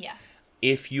output. Yes.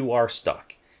 If you are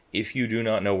stuck, if you do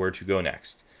not know where to go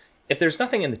next, if there's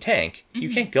nothing in the tank,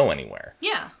 you can't go anywhere.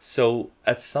 Yeah. So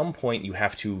at some point you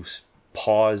have to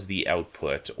pause the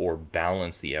output or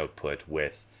balance the output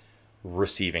with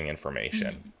receiving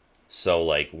information. So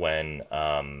like when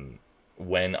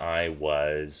I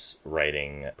was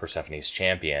writing Persephone's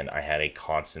Champion, I had a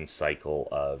constant cycle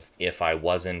of, if I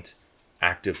wasn't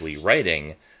actively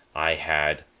writing, I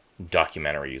had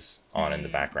documentaries on in the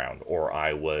background, or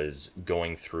I was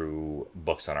going through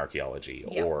books on archaeology,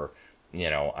 or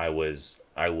I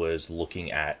was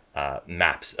looking at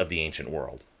maps of the ancient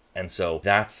world, And so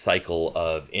that cycle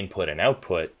of input and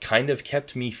output kind of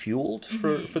kept me fueled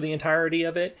for the entirety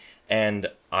of it. And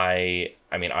I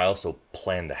also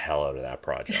planned the hell out of that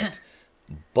project.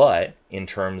 But in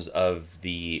terms of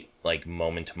the like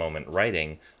moment-to-moment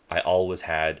writing, I always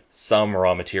had some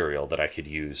raw material that I could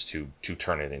use to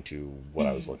turn it into what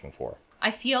I was looking for. I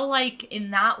feel like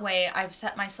in that way I've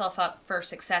set myself up for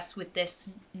success with this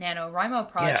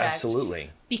NaNoWriMo project. Yeah, absolutely.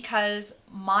 Because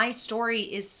my story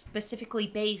is specifically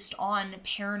based on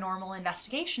paranormal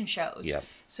investigation shows. Yep.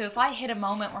 So if I hit a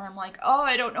moment where I'm like, oh,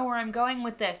 I don't know where I'm going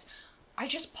with this, I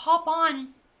just pop on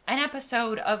an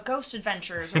episode of Ghost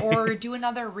Adventures or do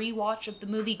another rewatch of the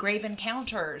movie Grave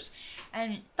Encounters.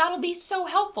 And that'll be so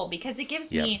helpful because it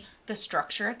gives me the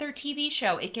structure of their TV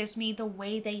show. It gives me the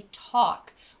way they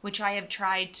talk, which I have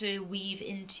tried to weave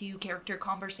into character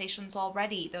conversations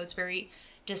already. Those very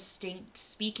distinct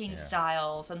speaking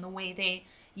styles and the way they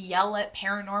yell at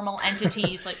paranormal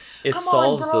entities like, it come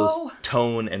solves on, bro. those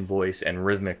tone and voice and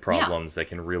rhythmic problems that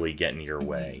can really get in your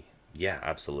way. Yeah,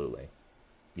 absolutely.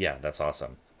 Yeah, that's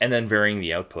awesome. And then varying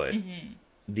the output.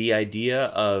 The idea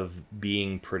of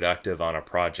being productive on a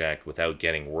project without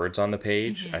getting words on the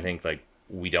page, I think like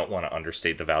we don't want to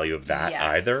understate the value of that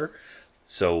either.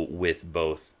 So with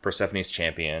both Persephone's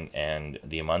Champion and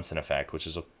The Amundsen Effect, which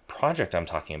is a project I'm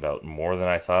talking about more than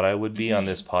I thought I would be on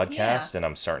this podcast, and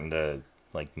I'm starting to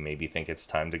like maybe think it's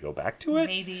time to go back to it.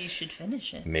 Maybe you should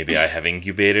finish it. Maybe I have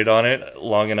incubated on it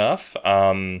long enough.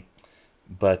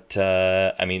 But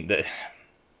I mean, it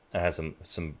has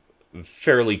some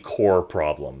fairly core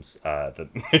problems that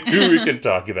we can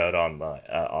talk about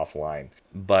offline.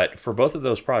 But for both of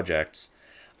those projects,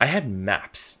 I had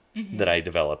maps that I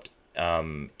developed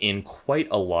in quite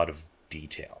a lot of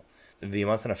detail. The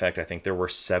Amundsen Effect, I think there were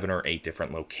 7 or 8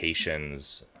 different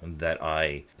locations that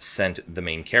I sent the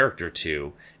main character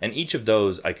to, and each of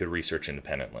those I could research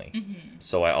independently.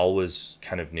 So I always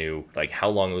kind of knew like how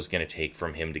long it was going to take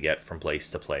from him to get from place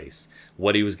to place,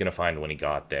 what he was going to find when he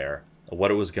got there,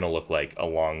 what it was going to look like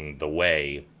along the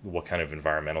way, what kind of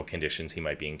environmental conditions he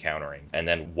might be encountering, and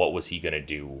then what was he going to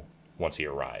do once he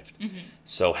arrived.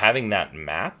 So having that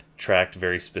map tracked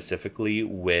very specifically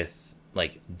with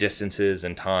like distances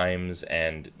and times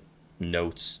and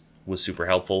notes was super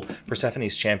helpful.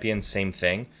 Persephone's Champion, same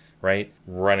thing, right?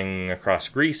 Running across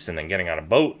Greece and then getting on a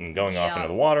boat and going off into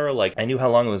the water. Like I knew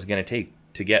how long it was going to take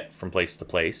to get from place to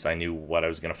place. I knew what I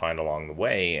was going to find along the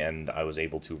way, and I was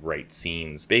able to write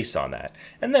scenes based on that.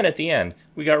 And then at the end,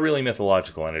 we got really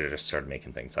mythological and I just started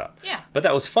making things up. Yeah. But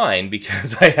that was fine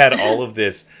because I had all of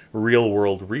this real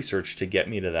world research to get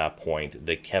me to that point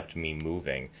that kept me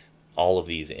moving. All of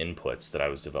these inputs that I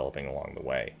was developing along the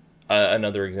way.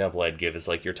 Another example I'd give is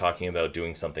like you're talking about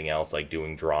doing something else, like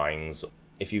doing drawings.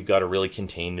 If you've got a really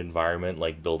contained environment,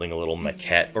 like building a little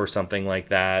maquette or something like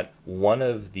that, one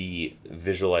of the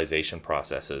visualization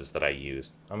processes that I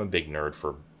used, I'm a big nerd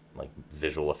for like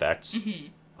visual effects.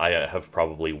 I have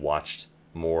probably watched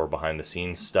more behind the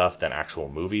scenes stuff than actual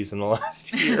movies in the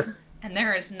last year. And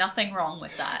there is nothing wrong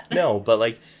with that. No, but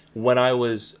like when I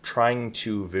was trying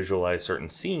to visualize certain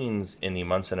scenes in the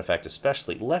Amundsen Effect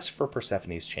especially, less for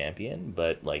Persephone's Champion,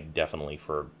 but like definitely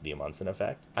for the Amundsen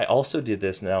Effect. I also did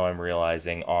this, now I'm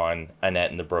realizing, on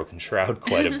Annette and the Broken Shroud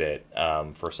quite a bit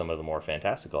for some of the more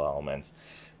fantastical elements.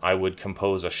 I would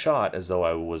compose a shot as though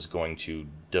I was going to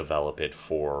develop it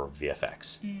for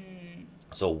VFX.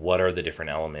 So what are the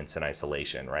different elements in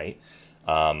isolation, right?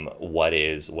 What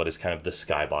is kind of the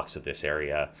skybox of this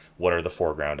area? What are the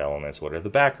foreground elements? What are the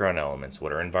background elements?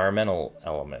 What are environmental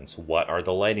elements? What are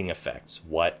the lighting effects?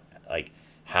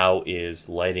 How is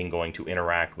lighting going to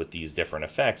interact with these different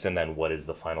effects? And then what is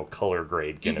the final color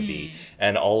grade going to be?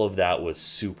 And all of that was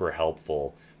super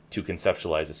helpful to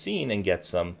conceptualize a scene and get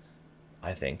some,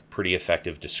 I think, pretty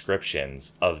effective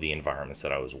descriptions of the environments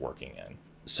that I was working in.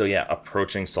 So yeah,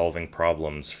 approaching solving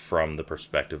problems from the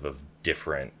perspective of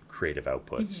different creative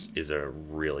outputs is a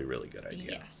really, really good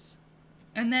idea. Yes.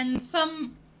 And then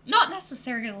some, not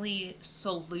necessarily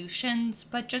solutions,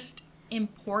 but just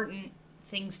important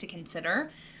things to consider.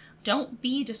 Don't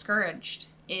be discouraged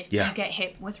if you get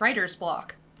hit with writer's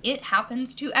block. It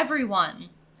happens to everyone.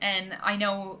 And I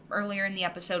know earlier in the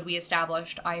episode we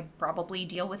established I probably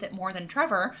deal with it more than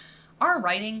Trevor. Our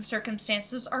writing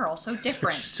circumstances are also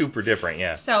different. Super different,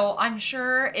 yeah. So I'm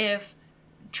sure if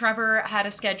Trevor had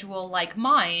a schedule like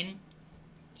mine,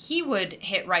 he would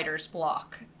hit writer's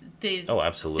block the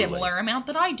similar amount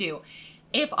that I do.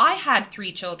 If I had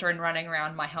 3 children running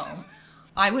around my home,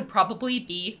 I would probably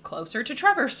be closer to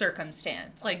Trevor's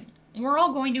circumstance. Like, we're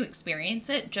all going to experience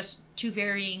it, just to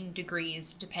varying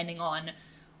degrees depending on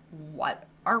what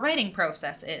our writing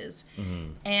process is.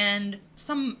 And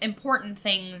some important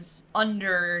things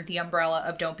under the umbrella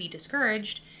of don't be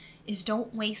discouraged is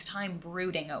don't waste time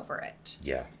brooding over it.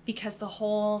 Yeah. Because the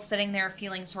whole sitting there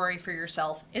feeling sorry for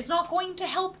yourself is not going to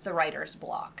help the writer's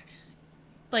block.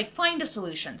 Like, find a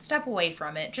solution. Step away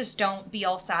from it. Just don't be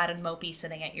all sad and mopey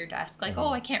sitting at your desk. Like, oh,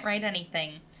 I can't write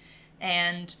anything.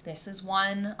 And this is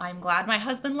one I'm glad my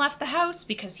husband left the house,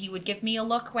 because he would give me a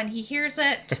look when he hears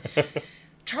it.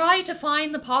 Try to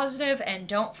find the positive and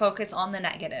don't focus on the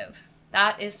negative.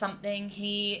 That is something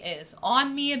he is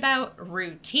on me about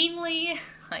routinely.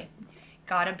 Like,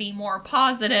 gotta be more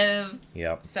positive.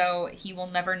 Yep. So he will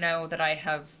never know that I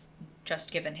have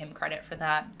just given him credit for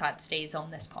that. That stays on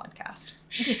this podcast.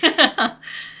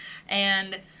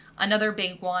 And another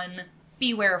big one,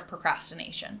 beware of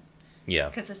procrastination. Yeah.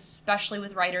 Because especially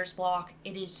with writer's block,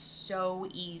 it is so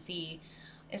easy,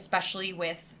 especially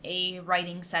with a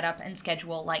writing setup and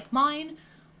schedule like mine.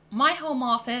 My home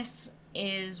office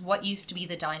is what used to be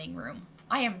the dining room.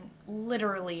 I am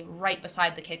literally right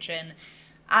beside the kitchen.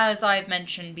 As I've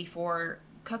mentioned before,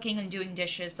 cooking and doing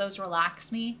dishes, those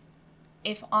relax me.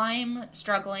 If I'm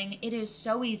struggling, it is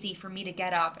so easy for me to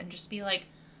get up and just be like,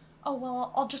 oh,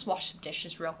 well, I'll just wash some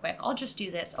dishes real quick. I'll just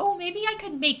do this. Oh, maybe I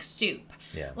could make soup.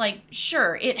 Yeah. Like,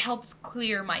 sure, it helps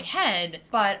clear my head,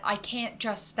 but I can't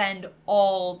just spend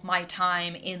all my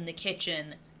time in the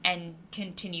kitchen and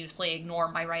continuously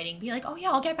ignore my writing. Be like, oh,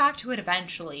 yeah, I'll get back to it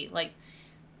eventually. Like,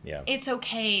 Yeah. it's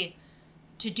okay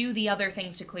to do the other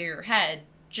things to clear your head.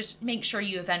 Just make sure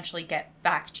you eventually get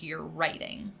back to your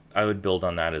writing. I would build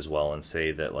on that as well and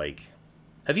say that, like,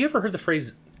 have you ever heard the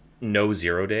phrase no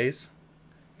 0 days?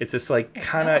 It's this like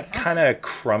kind of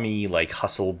crummy like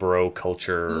hustle bro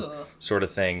culture sort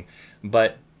of thing.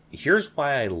 But here's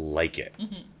why I like it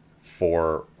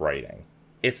for writing.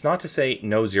 It's not to say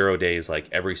no 0 days, like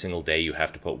every single day you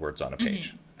have to put words on a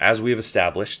page. As we have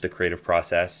established, the creative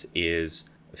process is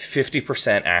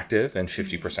 50% active and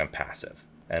 50% passive.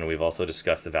 And we've also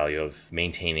discussed the value of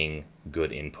maintaining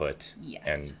good input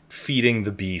and feeding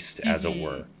the beast, as it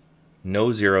were.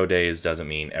 No 0 days doesn't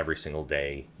mean every single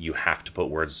day you have to put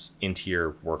words into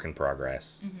your work in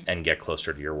progress and get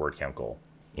closer to your word count goal.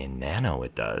 In Nano,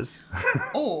 it does.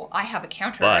 Oh, I have a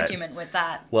counter argument with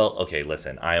that. Well, okay,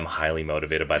 listen, I am highly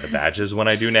motivated by the badges when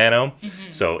I do Nano,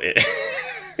 so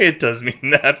it does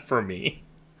mean that for me.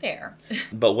 Fair.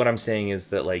 But what I'm saying is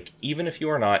that, like, even if you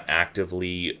are not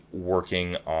actively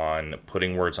working on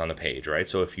putting words on the page, right?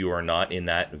 So if you are not in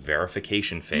that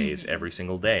verification phase every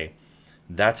single day,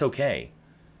 that's okay.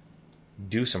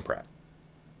 Do some prep.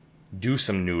 Do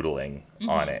some noodling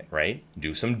on it, right?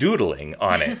 Do some doodling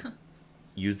on it.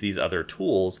 Use these other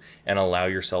tools and allow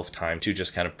yourself time to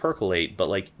just kind of percolate, but,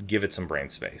 like, give it some brain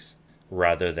space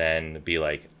rather than be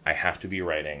like, I have to be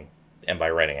writing. And by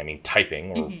writing, I mean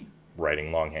typing or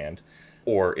writing longhand,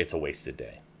 or it's a wasted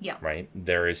day. Yeah. Right?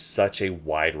 There is such a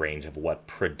wide range of what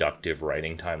productive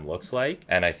writing time looks like.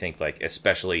 And I think, like,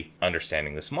 especially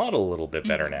understanding this model a little bit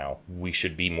better now, we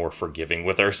should be more forgiving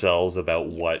with ourselves about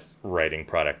what writing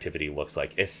productivity looks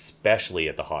like, especially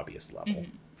at the hobbyist level.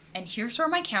 And here's where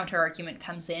my counter argument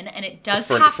comes in, and it does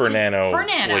for Nano.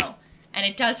 Like, and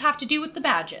it does have to do with the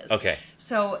badges. Okay.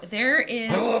 So there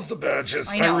is. I love the badges.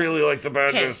 I know. I really like the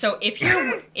badges. Okay, so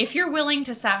if you're willing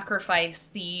to sacrifice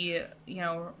the,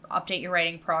 update your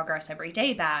writing progress every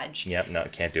day badge. Yep, no,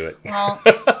 can't do it. Well,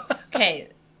 okay.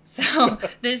 So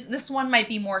this one might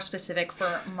be more specific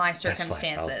for my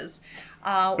circumstances.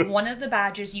 One of the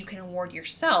badges you can award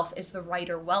yourself is the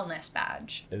Writer Wellness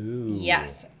Badge. Ooh.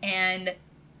 Yes, and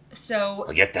so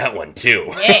I'll get that one too.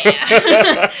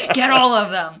 Yeah, get all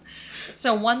of them.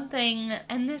 So one thing,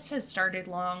 and this has started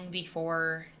long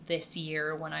before this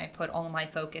year when I put all of my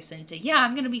focus into,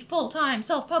 I'm going to be full-time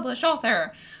self-published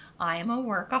author. I am a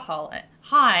workaholic.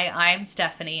 Hi, I'm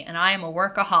Stephanie, and I am a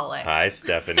workaholic. Hi,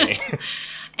 Stephanie.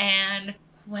 And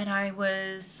when I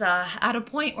was at a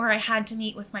point where I had to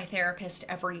meet with my therapist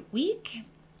every week,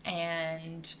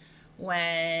 and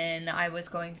when I was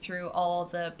going through all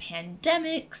the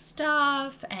pandemic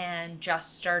stuff and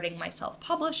just starting my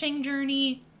self-publishing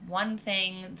journey, one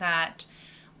thing that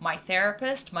my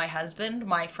therapist, my husband,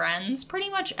 my friends,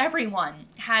 pretty much everyone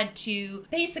had to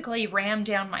basically ram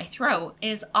down my throat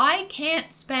is I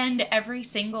can't spend every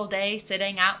single day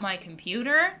sitting at my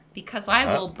computer because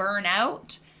I will burn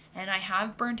out. And I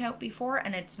have burnt out before,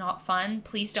 and it's not fun.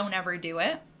 Please don't ever do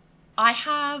it. I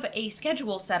have a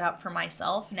schedule set up for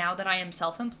myself now that I am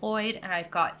self-employed and I've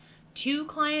got 2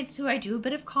 clients who I do a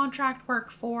bit of contract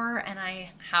work for, and I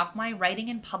have my writing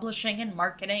and publishing and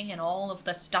marketing and all of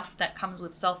the stuff that comes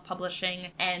with self-publishing.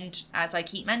 And as I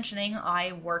keep mentioning,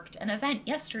 I worked an event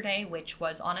yesterday, which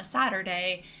was on a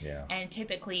Saturday. Yeah. And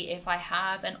typically if I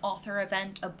have an author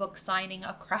event, a book signing,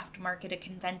 a craft market, a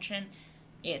convention,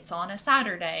 it's on a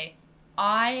Saturday.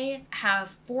 I have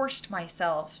forced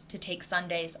myself to take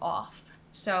Sundays off.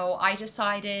 So I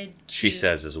decided to... She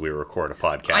says as we record a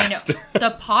podcast. I know.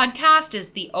 The podcast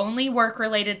is the only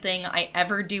work-related thing I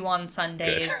ever do on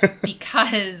Sundays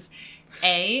because,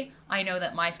 A, I know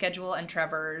that my schedule and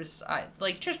Trevor's,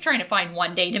 like, just trying to find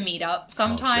one day to meet up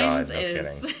sometimes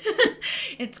is...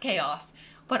 it's chaos.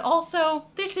 But also,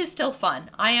 this is still fun.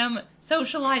 I am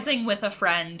socializing with a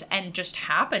friend and just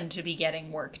happen to be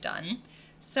getting work done.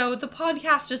 So the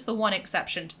podcast is the one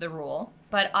exception to the rule,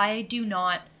 but I do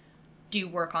not do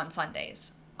work on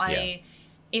Sundays.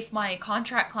 If my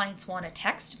contract clients want to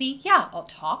text me, I'll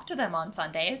talk to them on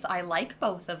Sundays. I like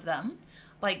both of them.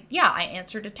 Like, I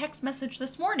answered a text message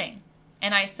this morning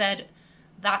and I said,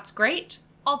 that's great.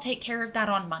 I'll take care of that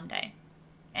on Monday.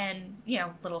 And,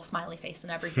 little smiley face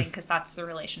and everything because that's the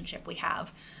relationship we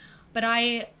have. But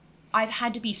I've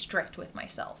had to be strict with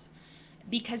myself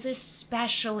because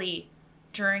especially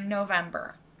during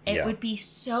November, it would be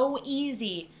so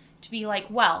easy to be like,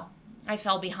 well, I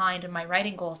fell behind in my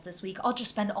writing goals this week. I'll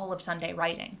just spend all of Sunday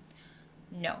writing.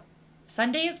 No.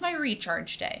 Sunday is my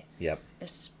recharge day. Yep.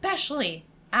 Especially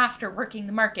after working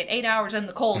the market 8 hours in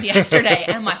the cold yesterday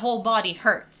and my whole body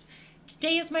hurts.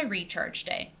 Today is my recharge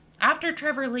day. After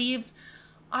Trevor leaves,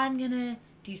 I'm going to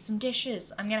do some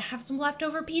dishes. I'm going to have some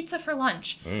leftover pizza for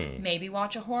lunch. Maybe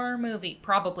watch a horror movie.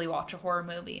 Probably watch a horror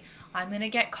movie. I'm going to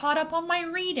get caught up on my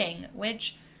reading,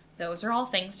 which... those are all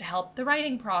things to help the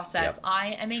writing process. Yep. I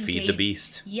am engaged. Feed the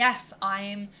beast. Yes,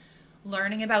 I'm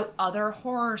learning about other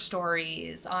horror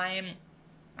stories.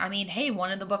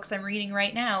 One of the books I'm reading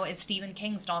right now is Stephen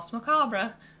King's Danse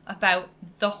Macabre about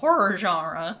the horror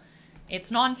genre.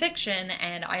 It's nonfiction,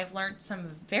 and I have learned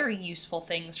some very useful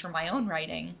things from my own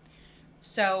writing.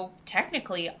 So,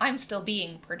 technically, I'm still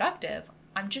being productive.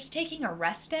 I'm just taking a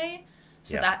rest day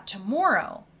so that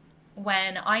tomorrow...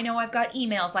 when I know I've got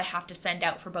emails I have to send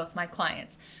out for both my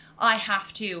clients, I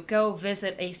have to go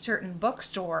visit a certain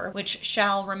bookstore, which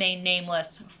shall remain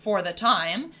nameless for the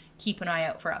time. Keep an eye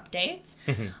out for updates.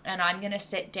 And I'm going to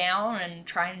sit down and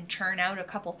try and churn out a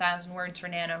couple thousand words for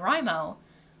NaNoWriMo.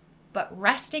 But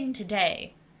resting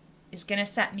today is going to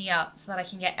set me up so that I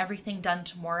can get everything done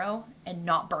tomorrow and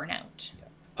not burn out.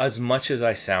 As much as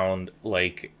I sound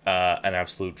like an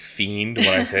absolute fiend when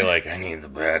I say, like, I need the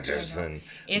badges,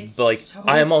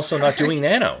 I am also not doing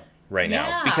Nano right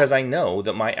now because I know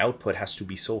that my output has to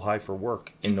be so high for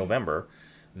work in November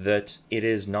that it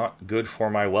is not good for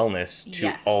my wellness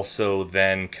to also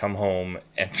then come home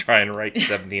and try and write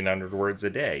 1,700 words a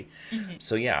day.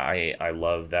 So, I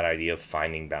love that idea of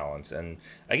finding balance and,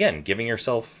 again, giving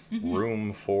yourself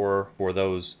room for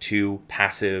those two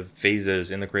passive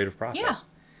phases in the creative process.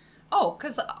 Oh,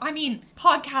 because,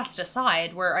 podcast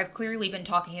aside, where I've clearly been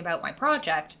talking about my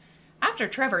project, after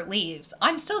Trevor leaves,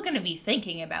 I'm still going to be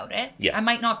thinking about it. Yeah. I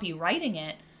might not be writing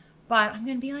it, but I'm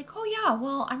going to be like,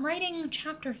 I'm writing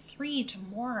chapter 3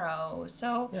 tomorrow,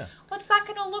 so what's that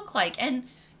going to look like? And,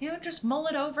 just mull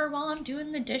it over while I'm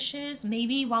doing the dishes.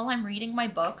 Maybe while I'm reading my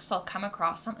books, I'll come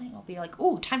across something. I'll be like,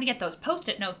 ooh, time to get those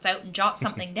Post-it notes out and jot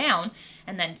something down,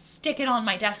 and then stick it on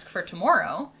my desk for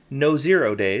tomorrow. No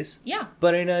 0 days. Yeah.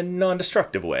 But in a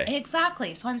non-destructive way.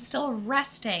 Exactly. So I'm still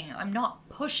resting. I'm not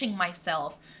pushing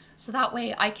myself. So that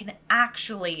way I can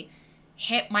actually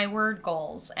hit my word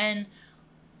goals. And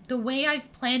the way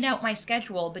I've planned out my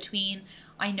schedule between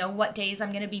I know what days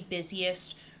I'm going to be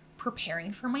busiest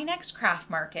preparing for my next craft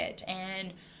market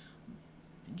and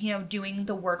doing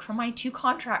the work for my 2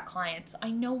 contract clients. I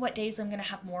know what days I'm going to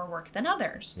have more work than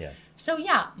others. Yeah. So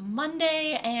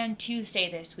Monday and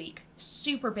Tuesday this week,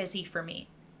 super busy for me.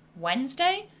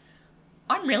 Wednesday,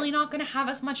 I'm really not going to have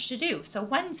as much to do. So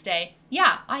Wednesday,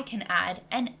 I can add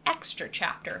an extra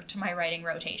chapter to my writing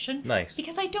rotation. Nice.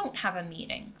 Because I don't have a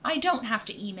meeting. I don't have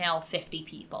to email 50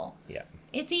 people. Yeah.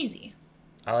 It's easy.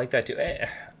 I like that too.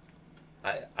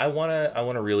 I want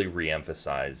to really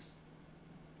reemphasize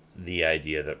the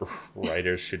idea that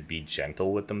writers should be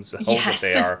gentle with themselves if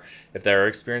they are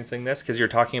experiencing this, because you're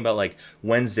talking about like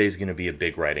Wednesday's going to be a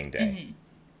big writing day.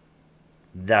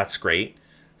 That's great.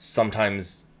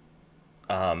 Sometimes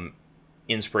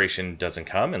inspiration doesn't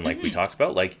come, and like we talked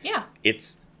about,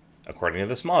 it's according to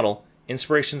this model,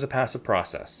 inspiration's a passive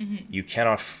process. You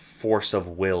cannot force of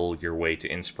will your way to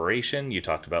inspiration. You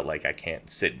talked about, like, I can't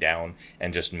sit down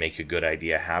and just make a good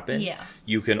idea happen. Yeah.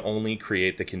 You can only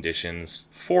create the conditions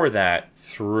for that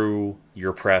through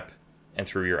your prep and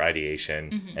through your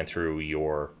ideation and through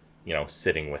your,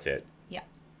 sitting with it.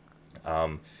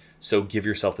 Yeah. So give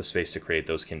yourself the space to create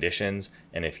those conditions.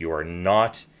 And if you are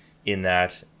not in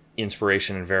that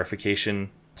inspiration and verification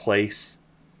place,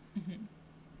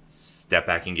 step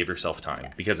back and give yourself time,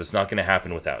 because it's not going to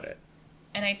happen without it.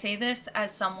 And I say this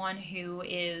as someone who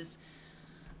is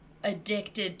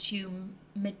addicted to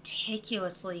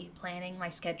meticulously planning my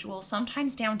schedule,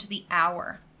 sometimes down to the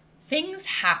hour. Things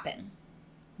happen.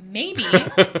 Maybe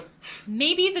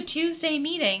the Tuesday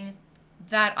meeting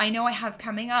that I know I have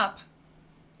coming up,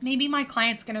 maybe my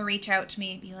client's going to reach out to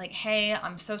me and be like, hey,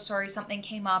 I'm so sorry something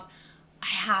came up. I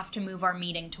have to move our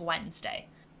meeting to Wednesday.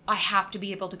 I have to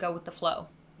be able to go with the flow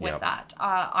with that.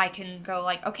 I can go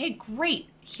like, okay, great.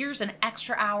 Here's an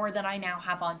extra hour that I now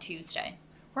have on Tuesday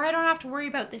where I don't have to worry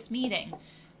about this meeting.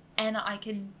 And I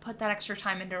can put that extra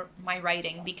time into my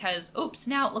writing because, oops,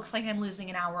 now it looks like I'm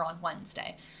losing an hour on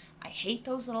Wednesday. I hate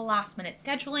those little last minute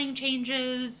scheduling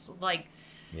changes. Like,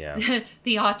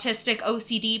 the autistic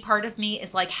OCD part of me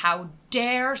is like, how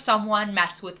dare someone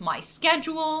mess with my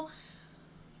schedule?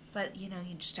 But, you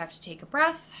just have to take a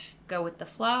breath, go with the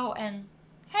flow, and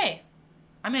hey,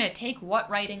 I'm going to take what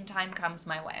writing time comes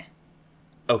my way.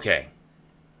 Okay,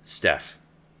 Steph,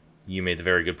 you made the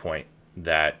very good point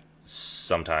that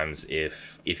sometimes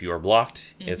if you are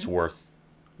blocked, it's worth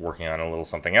working on a little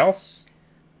something else.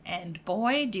 And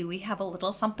boy, do we have a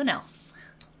little something else.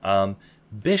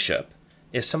 Bishop,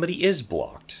 if somebody is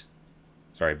blocked...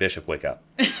 Sorry, Bishop, wake up.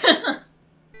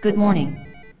 Good morning.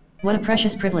 What a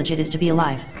precious privilege it is to be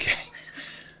alive.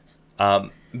 Okay.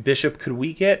 Bishop, could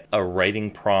we get a writing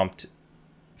prompt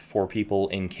for people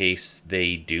in case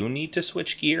they do need to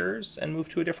switch gears and move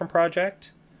to a different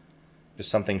project? Just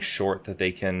something short that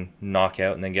they can knock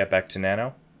out and then get back to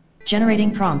Nano?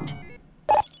 Generating prompt.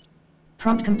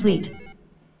 Prompt complete.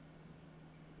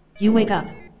 You wake up.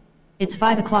 It's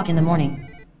 5 o'clock in the morning.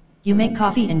 You make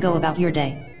coffee and go about your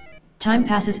day. Time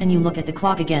passes and you look at the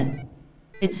clock again.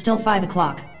 It's still 5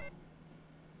 o'clock.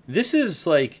 This is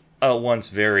like once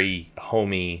very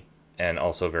homey and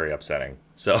also very upsetting.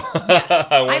 So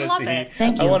Yes, I love it.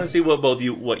 Thank you. I want to see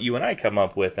what you and I come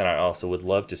up with, and I also would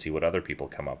love to see what other people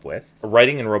come up with.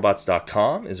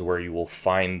 Writingandrobots.com is where you will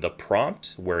find the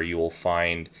prompt, where you will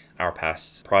find our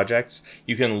past projects.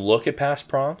 You can look at past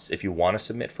prompts. If you want to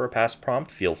submit for a past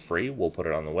prompt, feel free. We'll put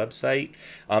it on the website.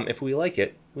 If we like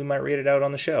it, we might read it out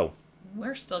on the show.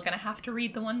 We're still going to have to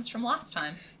read the ones from last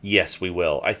time. Yes, we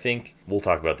will. I think we'll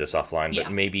talk about this offline,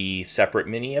 but maybe separate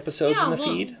mini episodes in the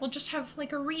feed. We'll just have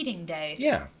like a reading day.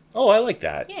 Yeah. Oh, I like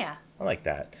that. Yeah. I like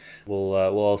that. We'll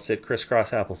all sit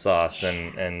crisscross applesauce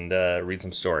and read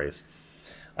some stories.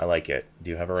 I like it.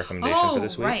 Do you have a recommendation for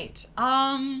this week? Right.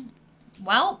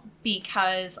 Well,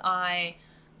 because I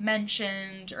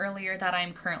mentioned earlier that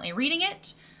I'm currently reading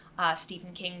it,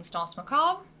 Stephen King's Danse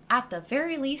Macabre. At the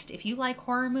very least, if you like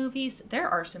horror movies, there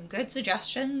are some good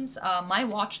suggestions. My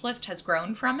watch list has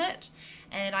grown from it,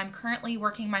 and I'm currently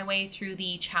working my way through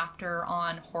the chapter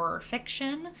on horror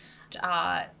fiction.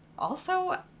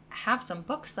 Also have some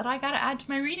books that I gotta add to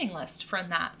my reading list from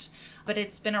that. But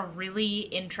it's been a really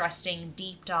interesting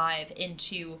deep dive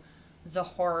into the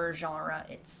horror genre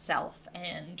itself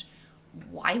and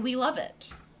why we love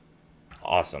it.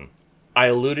 Awesome. I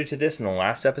alluded to this in the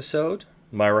last episode.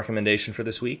 My recommendation for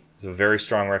this week is a very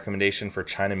strong recommendation for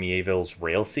China Miéville's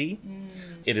Railsea.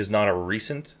 It is not a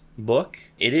recent book.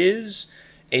 It is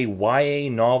a YA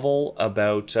novel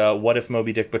about what if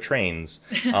Moby Dick betrays.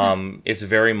 It's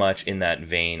very much in that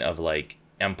vein of like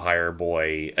Empire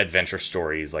Boy adventure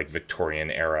stories, like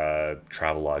Victorian era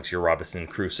travelogues, your Robinson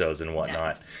Crusoes and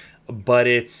whatnot. Yes. But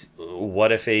it's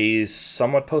what if a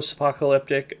somewhat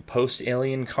post-apocalyptic,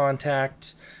 post-alien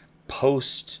contact,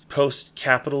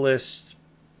 post-capitalist,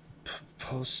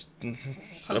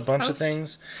 a bunch of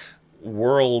things,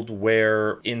 world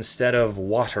where instead of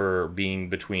water being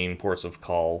between ports of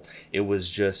call, it was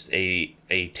just a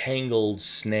tangled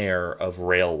snare of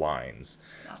rail lines.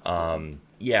 That's cool.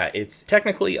 Yeah, it's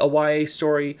technically a YA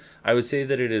story. I would say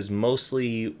that it is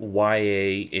mostly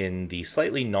YA in the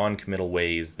slightly non-committal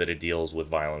ways that it deals with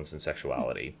violence and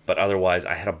sexuality. But otherwise,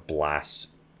 I had a blast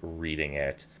reading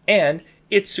it. And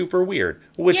it's super weird,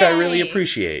 which I really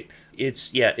appreciate.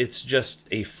 It's just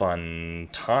a fun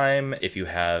time. If you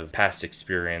have past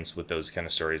experience with those kind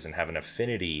of stories and have an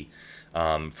affinity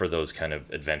for those kind of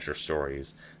adventure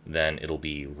stories, then it'll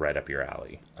be right up your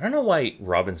alley. I don't know why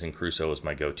Robinson Crusoe is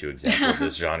my go-to example of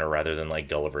this genre rather than like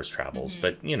Gulliver's Travels,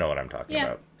 but you know what I'm talking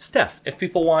about. Steph, if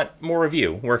people want more of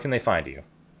you, where can they find you?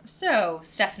 So,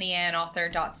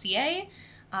 StephanieAnnAuthor.ca.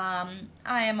 I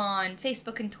am on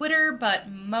Facebook and Twitter, but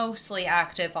mostly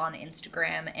active on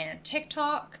Instagram and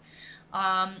TikTok.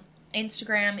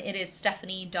 Instagram, it is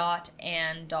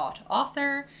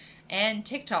stephanie.ann.author, and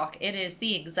TikTok, it is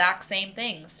the exact same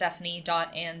thing,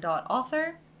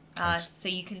 stephanie.ann.author. So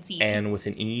you can see... Ann with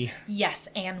an E? Yes,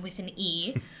 Ann with an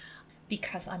E,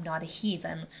 because I'm not a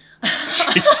heathen.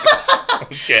 Jesus.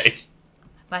 Okay.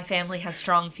 My family has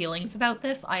strong feelings about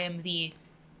this. I am the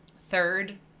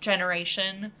third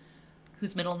generation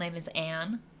whose middle name is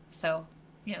Anne, so,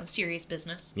 you know, serious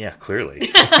business. Yeah, clearly.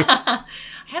 I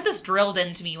had this drilled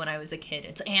into me when I was a kid.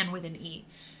 It's Anne with an E.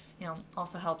 You know,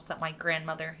 also helps that my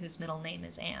grandmother, whose middle name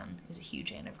is Anne, is a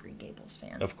huge Anne of Green Gables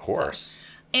fan. Of course. So,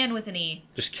 Anne with an E.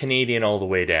 Just Canadian all the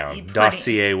way down.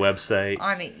 .ca website.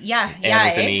 I mean, yeah, Anne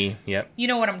with an E, yep. You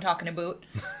know what I'm talking about.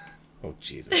 Oh,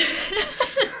 Jesus.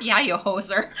 Yeah, you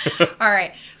hoser. All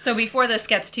right, so before this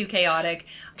gets too chaotic,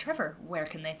 Trevor, where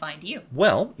can they find you?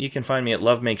 Well, you can find me at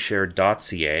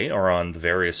lovemakeshare.ca or on the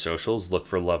various socials. Look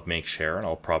for Love Make Share, and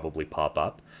I'll probably pop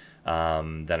up.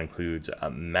 That includes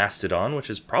Mastodon,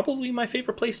 which is probably my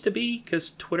favorite place to be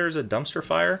because Twitter's a dumpster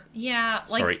fire. Yeah,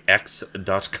 like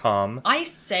X.com. I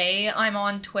say I'm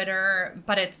on Twitter,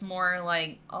 but it's more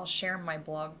like I'll share my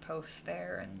blog posts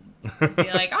there and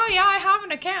be like, oh yeah, I have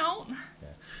an account. Yeah.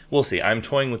 We'll see. I'm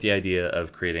toying with the idea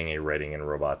of creating a Writing in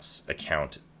Robots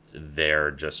account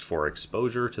there just for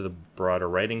exposure to the broader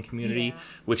writing community,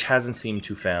 which hasn't seemed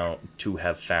to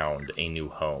have found a new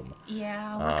home.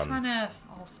 Yeah, we're kind of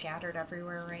all scattered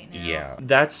everywhere right now. Yeah.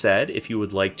 That said, if you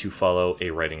would like to follow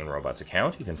a Writing in Robots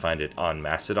account, you can find it on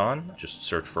Mastodon. Just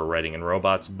search for Writing in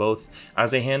Robots both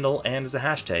as a handle and as a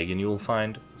hashtag, and you will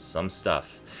find some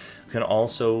stuff. You can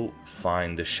also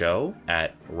find the show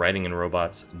at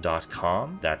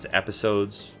writinginrobots.com. That's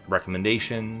episodes,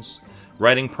 recommendations,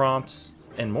 writing prompts,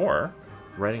 and more,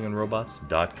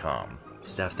 writinginrobots.com.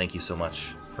 Steph, thank you so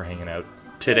much for hanging out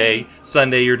today,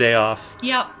 Sunday, your day off.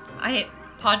 Yep,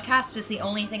 podcast is the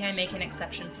only thing I make an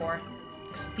exception for.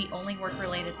 This is the only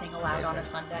work-related thing allowed on a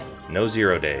Sunday. No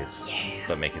 0 days, yeah,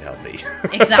 but make it healthy.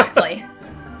 Exactly.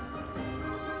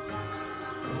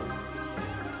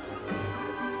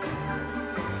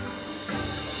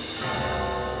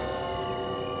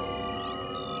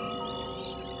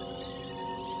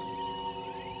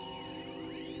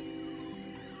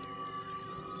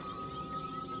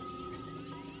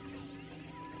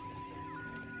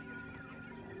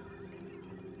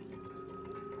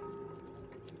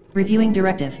 Reviewing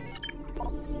directive.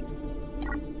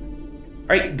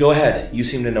 Alright, go ahead. You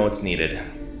seem to know what's needed.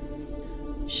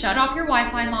 Shut off your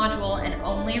Wi-Fi module and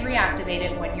only reactivate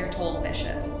it when you're told,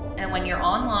 Bishop. And when you're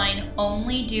online,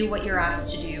 only do what you're asked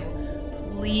to do.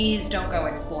 Please don't go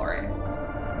exploring.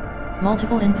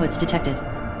 Multiple inputs detected.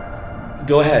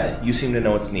 Go ahead. You seem to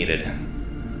know what's needed.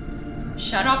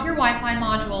 Shut off your Wi-Fi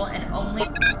module and only...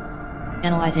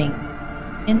 Analyzing.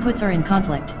 Inputs are in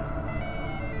conflict.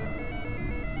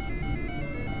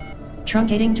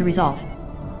 Truncating to resolve.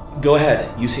 Go ahead.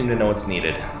 You seem to know what's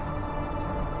needed.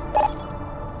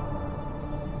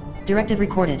 Directive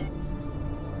recorded.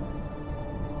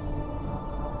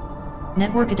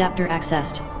 Network adapter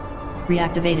accessed.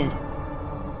 Reactivated.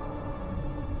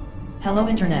 Hello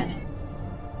Internet.